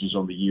 receptions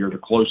on the year. The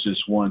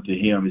closest one to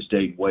him is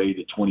Dayton Wade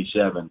at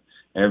 27,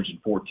 averaging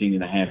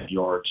 14.5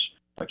 yards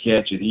a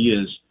catch. And he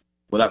is,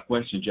 without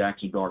question,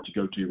 Jackson Dart's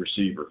go-to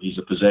receiver. He's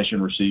a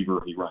possession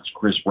receiver. He runs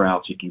crisp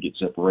routes. He can get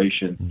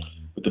separation.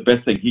 But the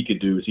best thing he can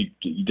do is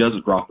he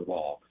doesn't drop the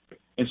ball.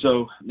 And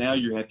so now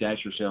you have to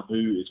ask yourself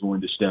who is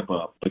going to step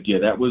up. But, yeah,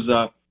 that was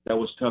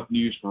tough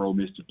news for Ole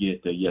Miss to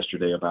get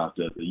yesterday about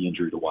the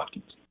injury to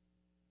Watkins.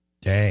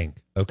 Dang.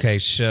 Okay,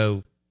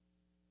 so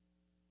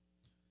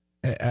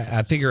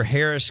I figure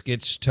Harris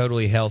gets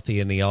totally healthy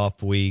in the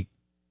off week.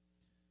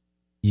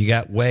 You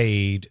got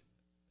Wade.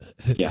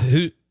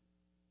 Who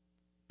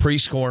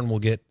Prescorn will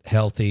get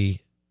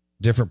healthy,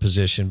 different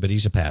position, but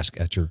he's a pass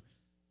catcher.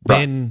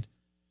 Right. Ben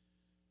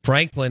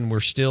Franklin, we're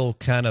still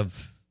kind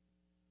of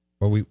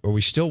 – Are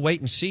we still wait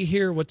and see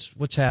here?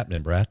 What's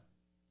happening, Brad?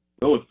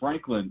 Well, with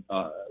Franklin,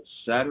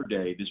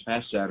 this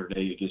past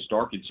Saturday against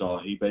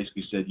Arkansas, he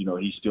basically said,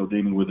 he's still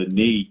dealing with a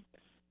knee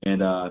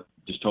and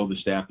just told the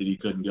staff that he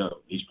couldn't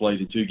go. He's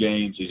played in 2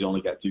 games. He's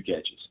only got 2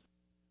 catches.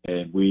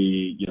 And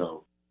we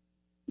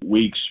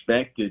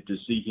expected to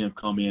see him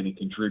come in and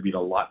contribute a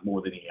lot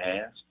more than he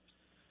has.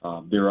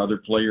 There are other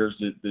players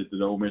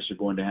that Ole Miss are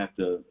going to have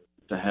to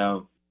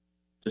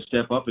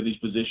step up in these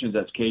positions.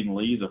 That's Caden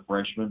Lee, a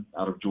freshman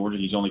out of Georgia.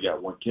 He's only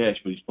got 1 catch,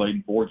 but he's played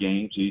in 4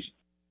 games.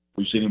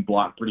 We've seen him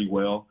block pretty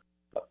well.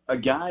 A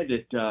guy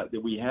that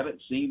we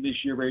haven't seen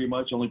this year very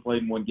much, only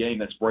played in 1 game,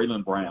 that's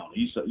Braylon Brown.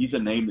 He's a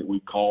name that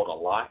we've called a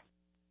lot,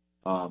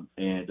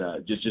 and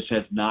just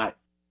has not,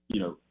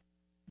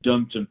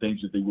 done some things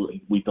that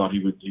we thought he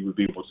would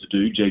be able to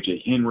do.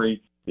 J.J.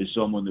 Henry is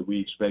someone that we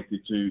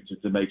expected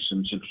to make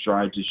some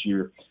strides this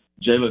year.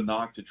 Jalen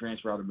Knox, to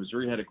transfer out of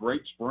Missouri, had a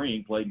great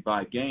spring, played in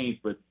 5 games,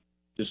 but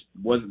just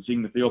wasn't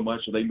seeing the field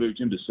much, so they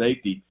moved him to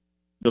safety.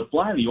 the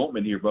fly in the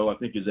ointment here, Bo, I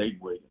think, is Aiden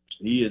Williams.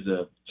 He is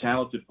a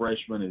talented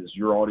freshman, as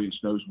your audience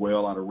knows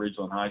well, out of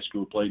Ridgeland High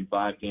School, played in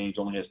 5 games,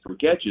 only has 3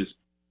 catches.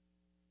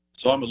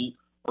 Saw him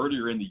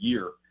earlier in the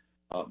year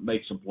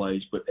make some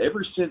plays. But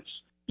ever since,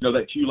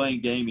 that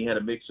Tulane game, he had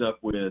a mix-up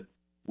with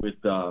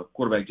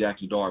quarterback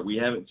Jackson Dart. We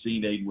haven't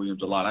seen Aiden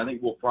Williams a lot. I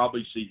think we'll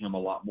probably see him a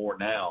lot more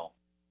now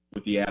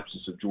with the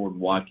absence of Jordan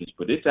Watkins.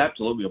 But it's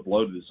absolutely a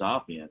blow to this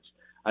offense.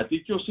 I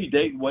think you'll see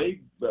Dayton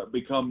Wade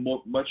become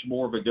much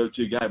more of a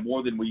go-to guy,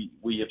 more than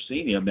we have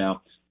seen him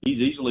now. He's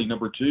easily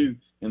number 2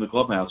 in the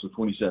clubhouse with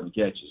 27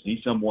 catches.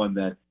 He's someone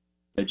that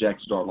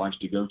Jackson Dart likes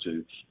to go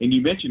to. And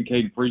you mentioned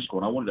Caden Preschool,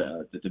 and I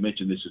wanted to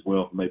mention this as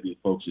well for maybe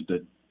folks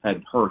that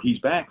hadn't heard. He's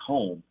back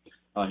home.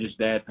 His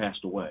dad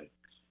passed away.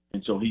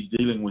 And so he's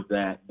dealing with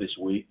that this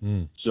week.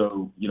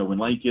 So, when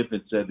Lane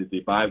Kiffin said that the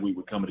bye week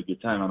would come at a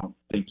good time, I don't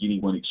think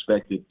anyone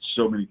expected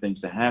so many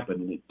things to happen.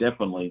 And it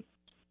definitely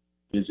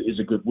is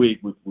a good week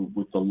with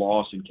the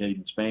loss in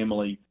Caden's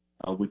family,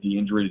 with the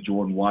injury to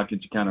Jordan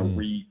Watkins, to kind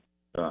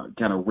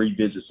of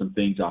revisit some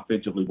things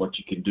offensively, what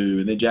you can do.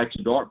 And then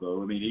Jackson Dart,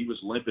 though, he was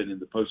limping in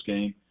the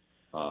postgame.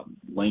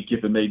 Lane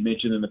Kiffin made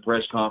mention in the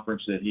press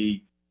conference that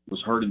he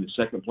was hurt in the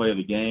second play of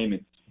the game.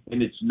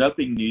 And it's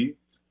nothing new.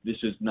 This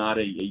is not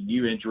a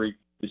new injury.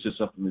 This is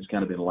something that's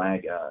kind of been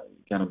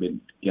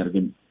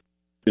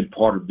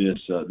part of this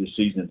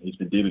season he's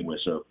been dealing with.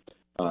 So,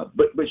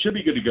 but should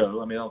be good to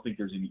go. I don't think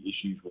there's any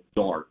issues with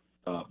Dart,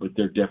 but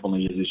there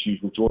definitely is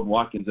issues with Jordan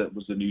Watkins. That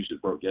was the news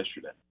that broke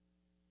yesterday.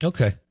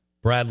 Okay.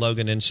 Brad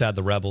Logan, Inside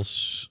the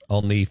Rebels,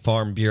 on the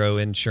Farm Bureau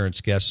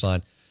Insurance guest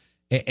line.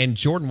 And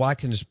Jordan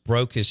Watkins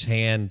broke his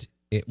hand.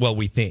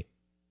 We think.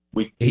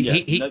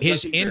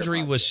 His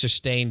injury was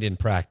sustained in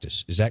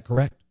practice. Is that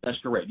correct? That's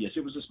correct. Yes,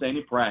 it was sustained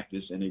in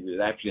practice, and it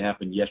actually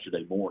happened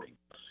yesterday morning.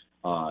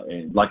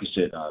 And like I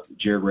said,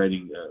 Jared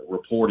Redding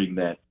reporting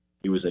that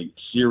it was a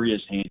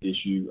serious hand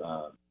issue,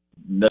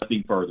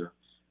 nothing further.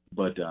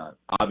 But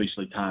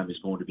obviously time is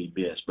going to be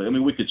missed. But,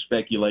 we could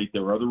speculate.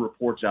 There are other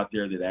reports out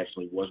there that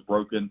actually was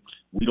broken.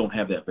 We don't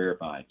have that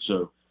verified.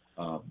 So,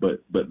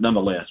 but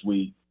nonetheless,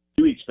 we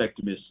do expect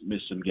to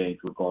miss some games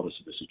regardless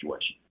of the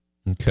situation.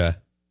 Okay.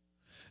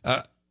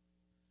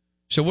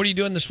 So what are you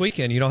doing this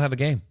weekend? You don't have a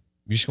game.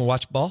 You just going to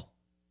watch ball?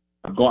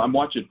 I'm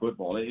watching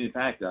football. In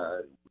fact,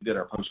 we did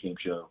our postgame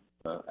show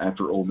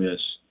after Ole Miss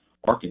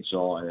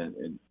Arkansas,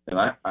 and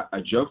I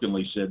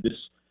jokingly said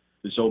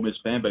this Ole Miss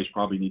fan base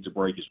probably needs a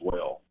break as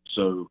well.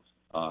 So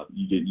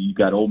you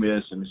got Ole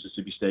Miss and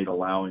Mississippi State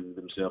allowing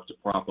themselves to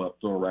prop up,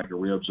 throw a rack of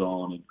ribs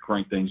on, and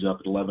crank things up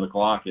at 11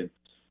 o'clock. And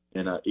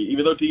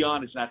even though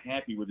Dion is not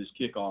happy with his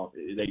kickoff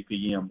at 8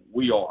 p.m.,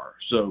 we are.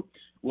 So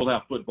we'll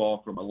have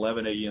football from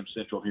 11 a.m.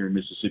 Central here in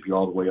Mississippi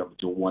all the way up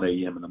until 1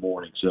 a.m. in the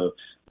morning. So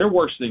there are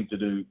worse things to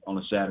do on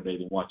a Saturday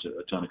than watch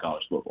a ton of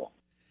college football.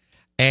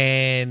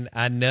 And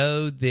I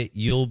know that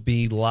you'll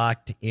be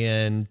locked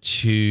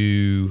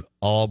into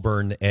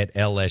Auburn at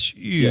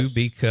LSU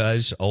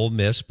because Ole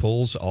Miss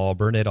pulls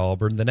Auburn at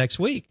Auburn the next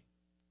week.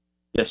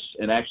 Yes,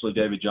 and actually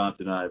David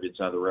Johnson and I of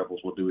Inside the Rebels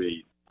will do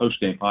a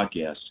post-game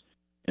podcast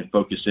and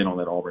focus in on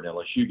that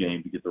Auburn-LSU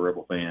game to get the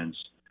Rebel fans,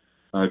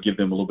 give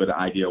them a little bit of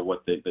idea of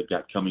what they've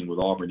got coming with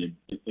Auburn.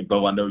 And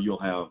Bo, I know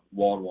you'll have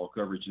wall-to-wall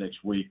coverage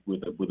next week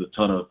with a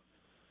ton of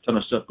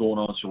stuff going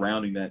on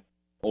surrounding that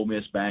Ole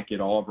Miss back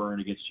at Auburn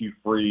against Hugh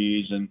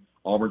Freeze, and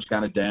Auburn's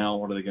kind of down.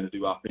 What are they going to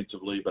do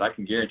offensively? But I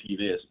can guarantee you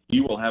this: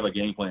 he will have a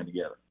game plan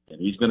together, and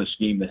he's going to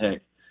scheme the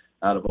heck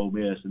out of Ole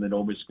Miss, and then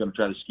Ole Miss is going to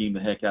try to scheme the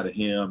heck out of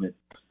him.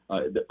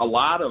 And a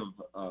lot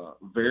of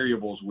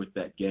variables with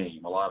that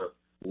game, a lot of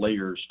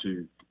layers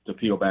to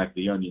peel back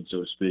the onion,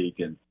 so to speak.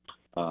 And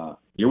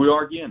here we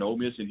are again, Ole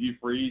Miss and Hugh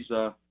Freeze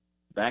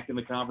back in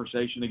the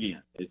conversation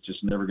again. It's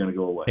just never going to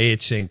go away.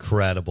 It's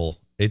incredible.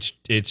 It's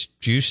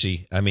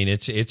juicy.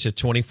 It's a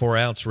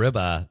 24-ounce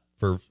ribeye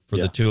for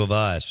the two of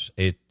us.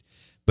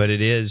 But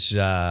it is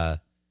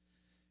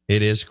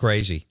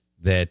crazy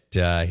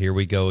that here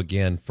we go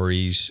again.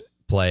 Freeze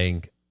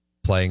playing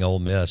Ole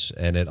Miss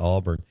and at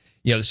Auburn.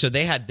 So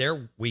they had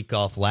their week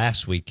off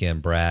last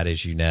weekend, Brad,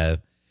 as you know,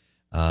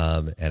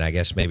 and I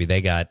guess maybe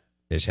they got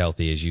as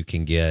healthy as you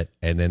can get,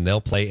 and then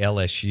they'll play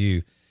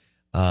LSU.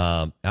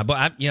 But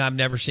I've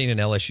never seen an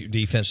LSU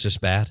defense this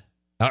bad.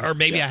 Or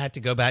maybe I had to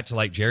go back to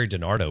like Jerry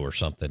DiNardo or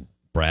something.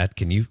 Brad,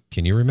 can you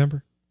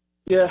remember?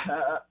 Yeah,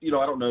 I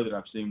don't know that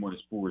I've seen one as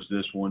poor as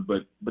this one,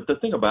 but the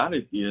thing about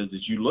it is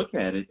you look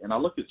at it, and I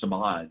looked at some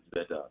odds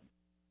that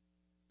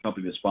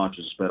company that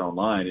sponsors Bet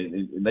Online,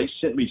 and they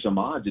sent me some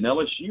odds, and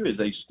LSU is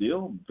a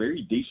still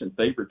very decent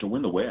favorite to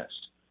win the West.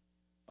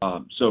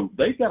 So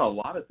they've got a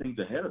lot of things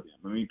ahead of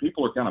them.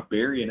 People are kind of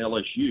burying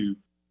LSU,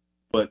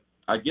 but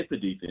I get the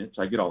defense,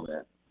 I get all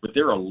that, but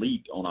they're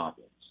elite on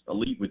offense.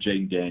 Elite with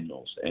Jaden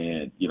Daniels,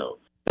 and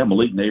them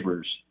elite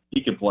neighbors.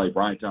 He can play.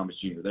 Brian Thomas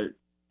Jr. They're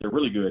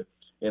really good,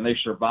 and they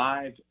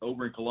survived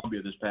over in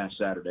Columbia this past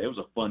Saturday. It was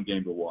a fun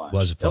game to watch.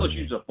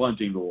 LSU's a fun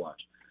team to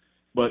watch,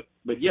 but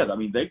yeah,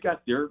 they've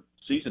got their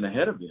season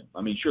ahead of them.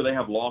 Sure, they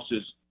have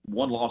losses.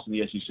 One loss in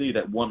the SEC,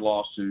 that one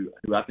loss to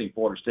who I think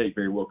Florida State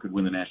very well could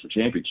win the national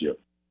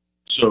championship.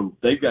 So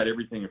they've got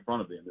everything in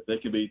front of them. If they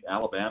can beat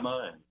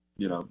Alabama, and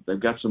they've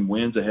got some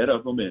wins ahead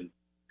of them, and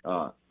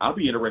I'll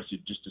be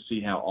interested just to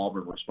see how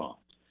Auburn responds.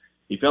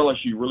 If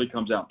LSU really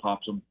comes out and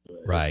pops them,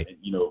 right, and,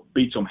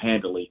 beats them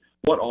handily,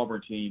 what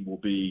Auburn team will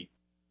be,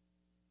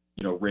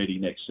 ready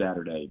next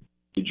Saturday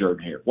in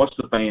Jordan-Hare? What's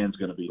the fans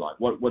going to be like?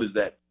 What is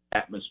that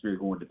atmosphere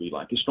going to be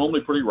like? It's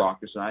normally pretty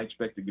raucous. I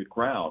expect a good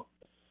crowd,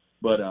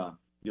 but I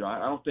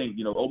don't think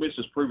Ole Miss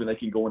has proven they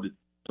can go into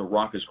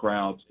raucous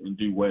crowds and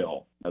do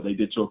well. They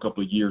did so a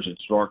couple of years in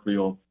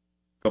Starkville,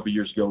 a couple of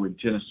years ago in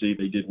Tennessee.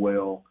 They did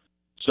well,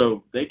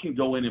 so they can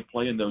go in and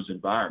play in those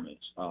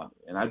environments.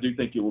 And I do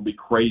think it will be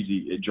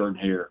crazy at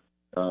Jordan-Hare,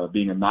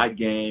 being a night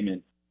game.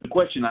 And the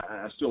question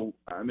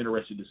I'm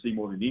interested to see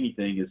more than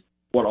anything is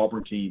what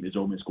Auburn team is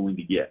Ole Miss going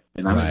to get,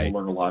 and I'm going to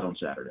learn a lot on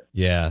Saturday.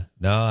 Yeah,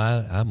 no,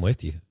 I'm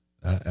with you.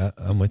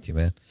 I'm with you,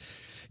 man.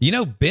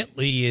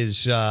 Bentley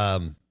is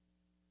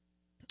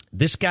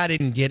this guy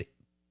didn't get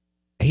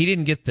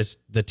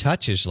the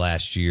touches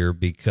last year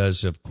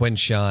because of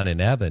Quinshawn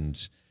and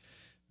Evans.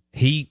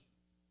 I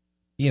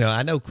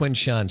know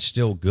Quinshawn's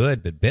still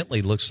good, but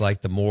Bentley looks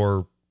like the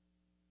more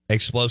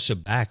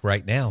explosive back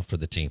right now for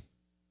the team.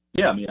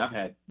 Yeah, I mean, I've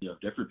had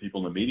different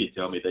people in the media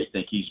tell me they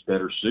think he's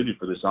better suited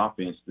for this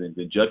offense than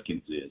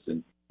Judkins is,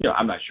 and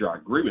I'm not sure I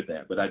agree with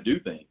that, but I do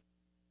think,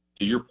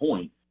 to your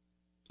point,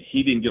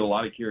 he didn't get a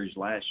lot of carries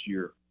last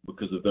year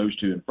because of those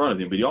two in front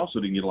of him, but he also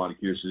didn't get a lot of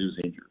carries because he was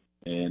injured,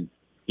 and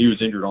he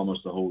was injured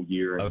almost the whole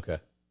year. Okay.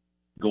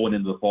 Going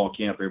into the fall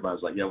camp,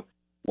 everybody's like,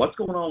 what's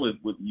going on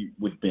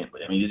with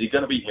Bentley? I mean, is he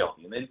going to be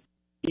healthy? And then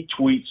he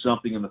tweets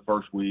something in the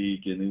first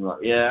week, and he's like,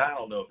 I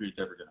don't know if he's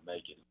ever going to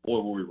make it. Boy,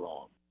 were we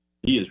wrong.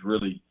 He has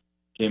really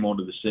came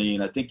onto the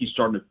scene. I think he's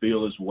starting to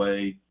feel his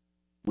way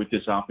with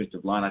this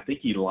offensive line. I think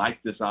he likes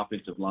this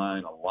offensive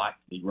line a lot.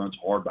 He runs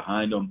hard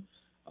behind them.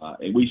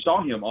 And we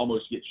saw him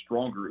almost get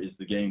stronger as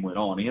the game went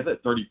on. He had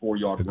that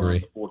 34-yard run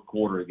in the fourth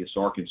quarter against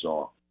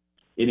Arkansas.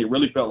 And it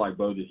really felt like,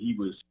 Bo, that he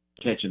was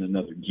catching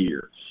another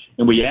gear.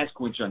 And we asked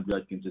Quinshawn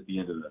Judkins at the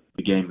end of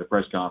the game, the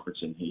press conference,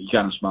 and he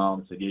kind of smiled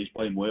and said, he's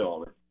playing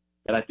well.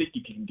 And I think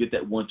you can get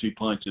that 1-2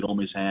 punch that Ole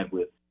Miss had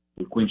with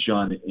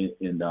Quinshawn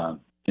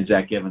and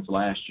Zach Evans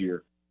last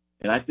year.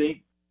 And I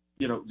think,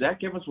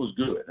 Zach Evans was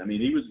good. I mean,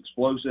 he was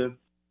explosive.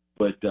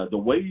 But the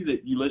way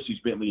that Ulysses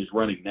Bentley is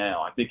running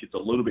now, I think it's a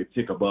little bit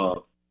tick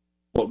above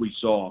what we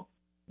saw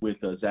with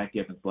Zach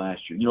Evans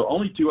last year.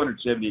 Only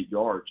 278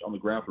 yards on the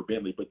ground for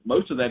Bentley, but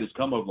most of that has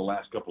come over the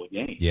last couple of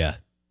games. Yeah.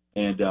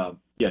 And,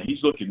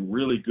 he's looking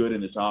really good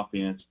in this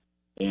offense.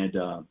 And,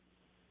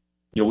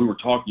 we were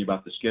talking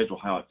about the schedule,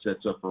 how it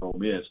sets up for Ole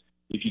Miss.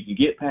 If you can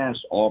get past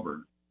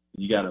Auburn,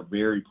 you got a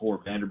very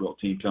poor Vanderbilt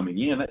team coming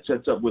in. That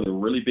sets up with a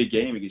really big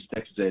game against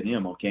Texas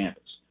A&M on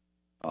campus.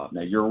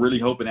 Now, you're really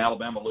hoping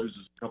Alabama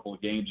loses a couple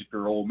of games if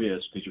you're Ole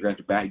Miss because you're going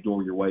to have to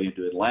backdoor your way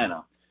into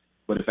Atlanta.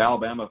 But if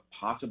Alabama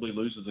possibly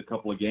loses a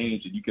couple of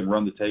games and you can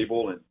run the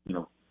table and,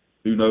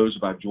 who knows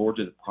about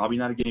Georgia, it's probably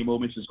not a game Ole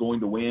Miss is going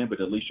to win, but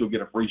at least you'll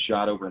get a free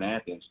shot over in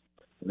Athens.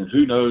 And then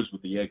who knows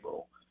with the egg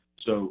roll.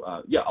 So,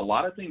 a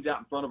lot of things out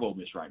in front of Ole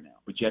Miss right now.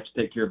 But you have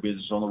to take care of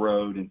business on the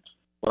road. And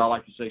what I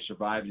like to say,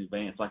 survive and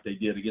advance like they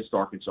did against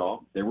Arkansas.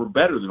 They were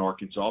better than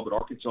Arkansas, but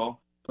Arkansas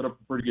put up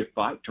a pretty good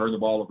fight, turned the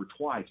ball over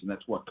twice, and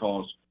that's what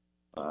caused,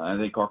 I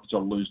think, Arkansas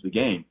to lose the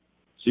game.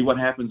 See what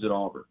happens at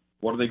Auburn.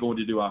 What are they going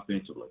to do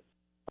offensively?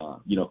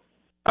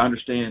 I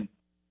understand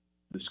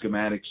the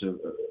schematics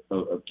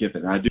of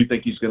Kiffin. I do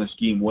think he's going to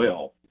scheme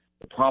well.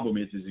 The problem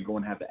is he's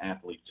going to have the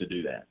athletes to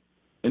do that.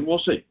 And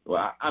we'll see.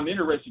 Well, I'm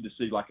interested to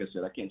see, like I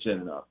said, I can't say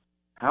it enough.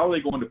 How are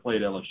they going to play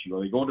at LSU?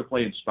 Are they going to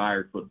play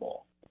inspired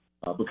football?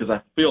 Because I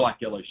feel like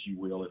LSU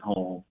will at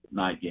home,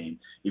 night game.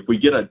 If we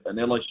get an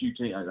LSU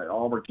team, an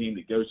Auburn team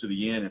that goes to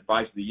the end and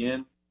fights to the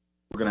end,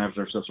 we're going to have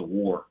ourselves a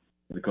war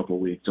in a couple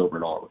of weeks over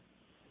at Auburn.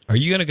 Are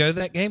you going to go to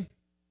that game?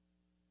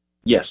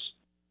 Yes.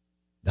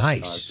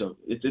 Nice. So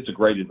it's a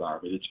great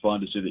environment. It's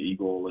fun to see the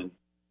Eagle, and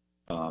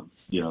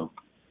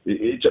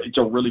it's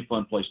a really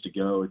fun place to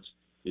go.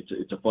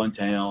 It's a fun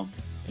town,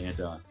 and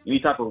any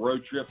type of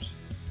road trips,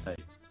 hey,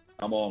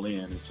 I'm all in.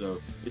 And so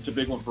it's a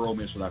big one for Ole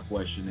Miss without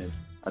question. And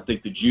I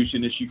think the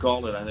juiciness you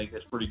call it, I think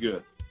that's pretty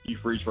good. Hugh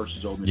Freeze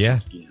versus Ole Miss. Yeah,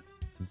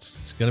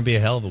 it's going to be a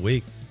hell of a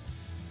week.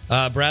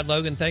 Brad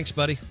Logan, thanks,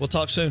 buddy. We'll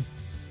talk soon.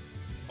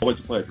 Always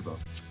a pleasure, bro.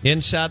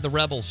 Inside the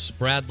Rebels,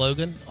 Brad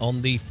Logan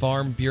on the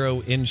Farm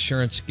Bureau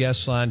Insurance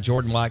guest line.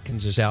 Jordan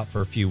Watkins is out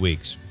for a few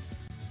weeks.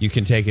 You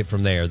can take it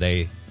from there.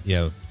 They,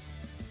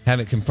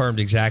 haven't confirmed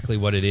exactly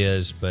what it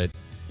is, but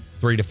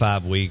 3 to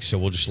 5 weeks, so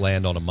we'll just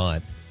land on a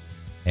month.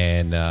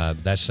 And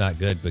that's not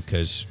good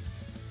because,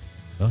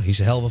 well,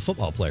 he's a hell of a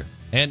football player.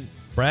 And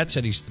Brad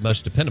said he's the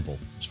most dependable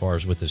as far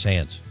as with his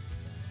hands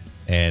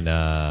and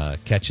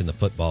catching the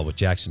football with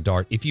Jackson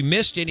Dart. If you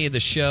missed any of the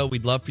show,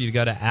 we'd love for you to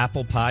go to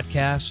Apple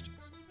Podcast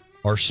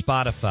or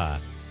Spotify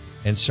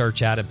and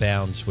search Out of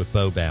Bounds with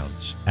Bo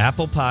Bounds.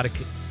 Apple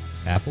Podcast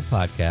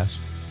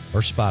or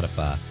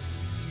Spotify.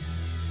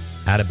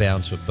 Out of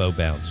Bounds with Bo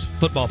Bounds.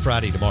 Football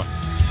Friday tomorrow.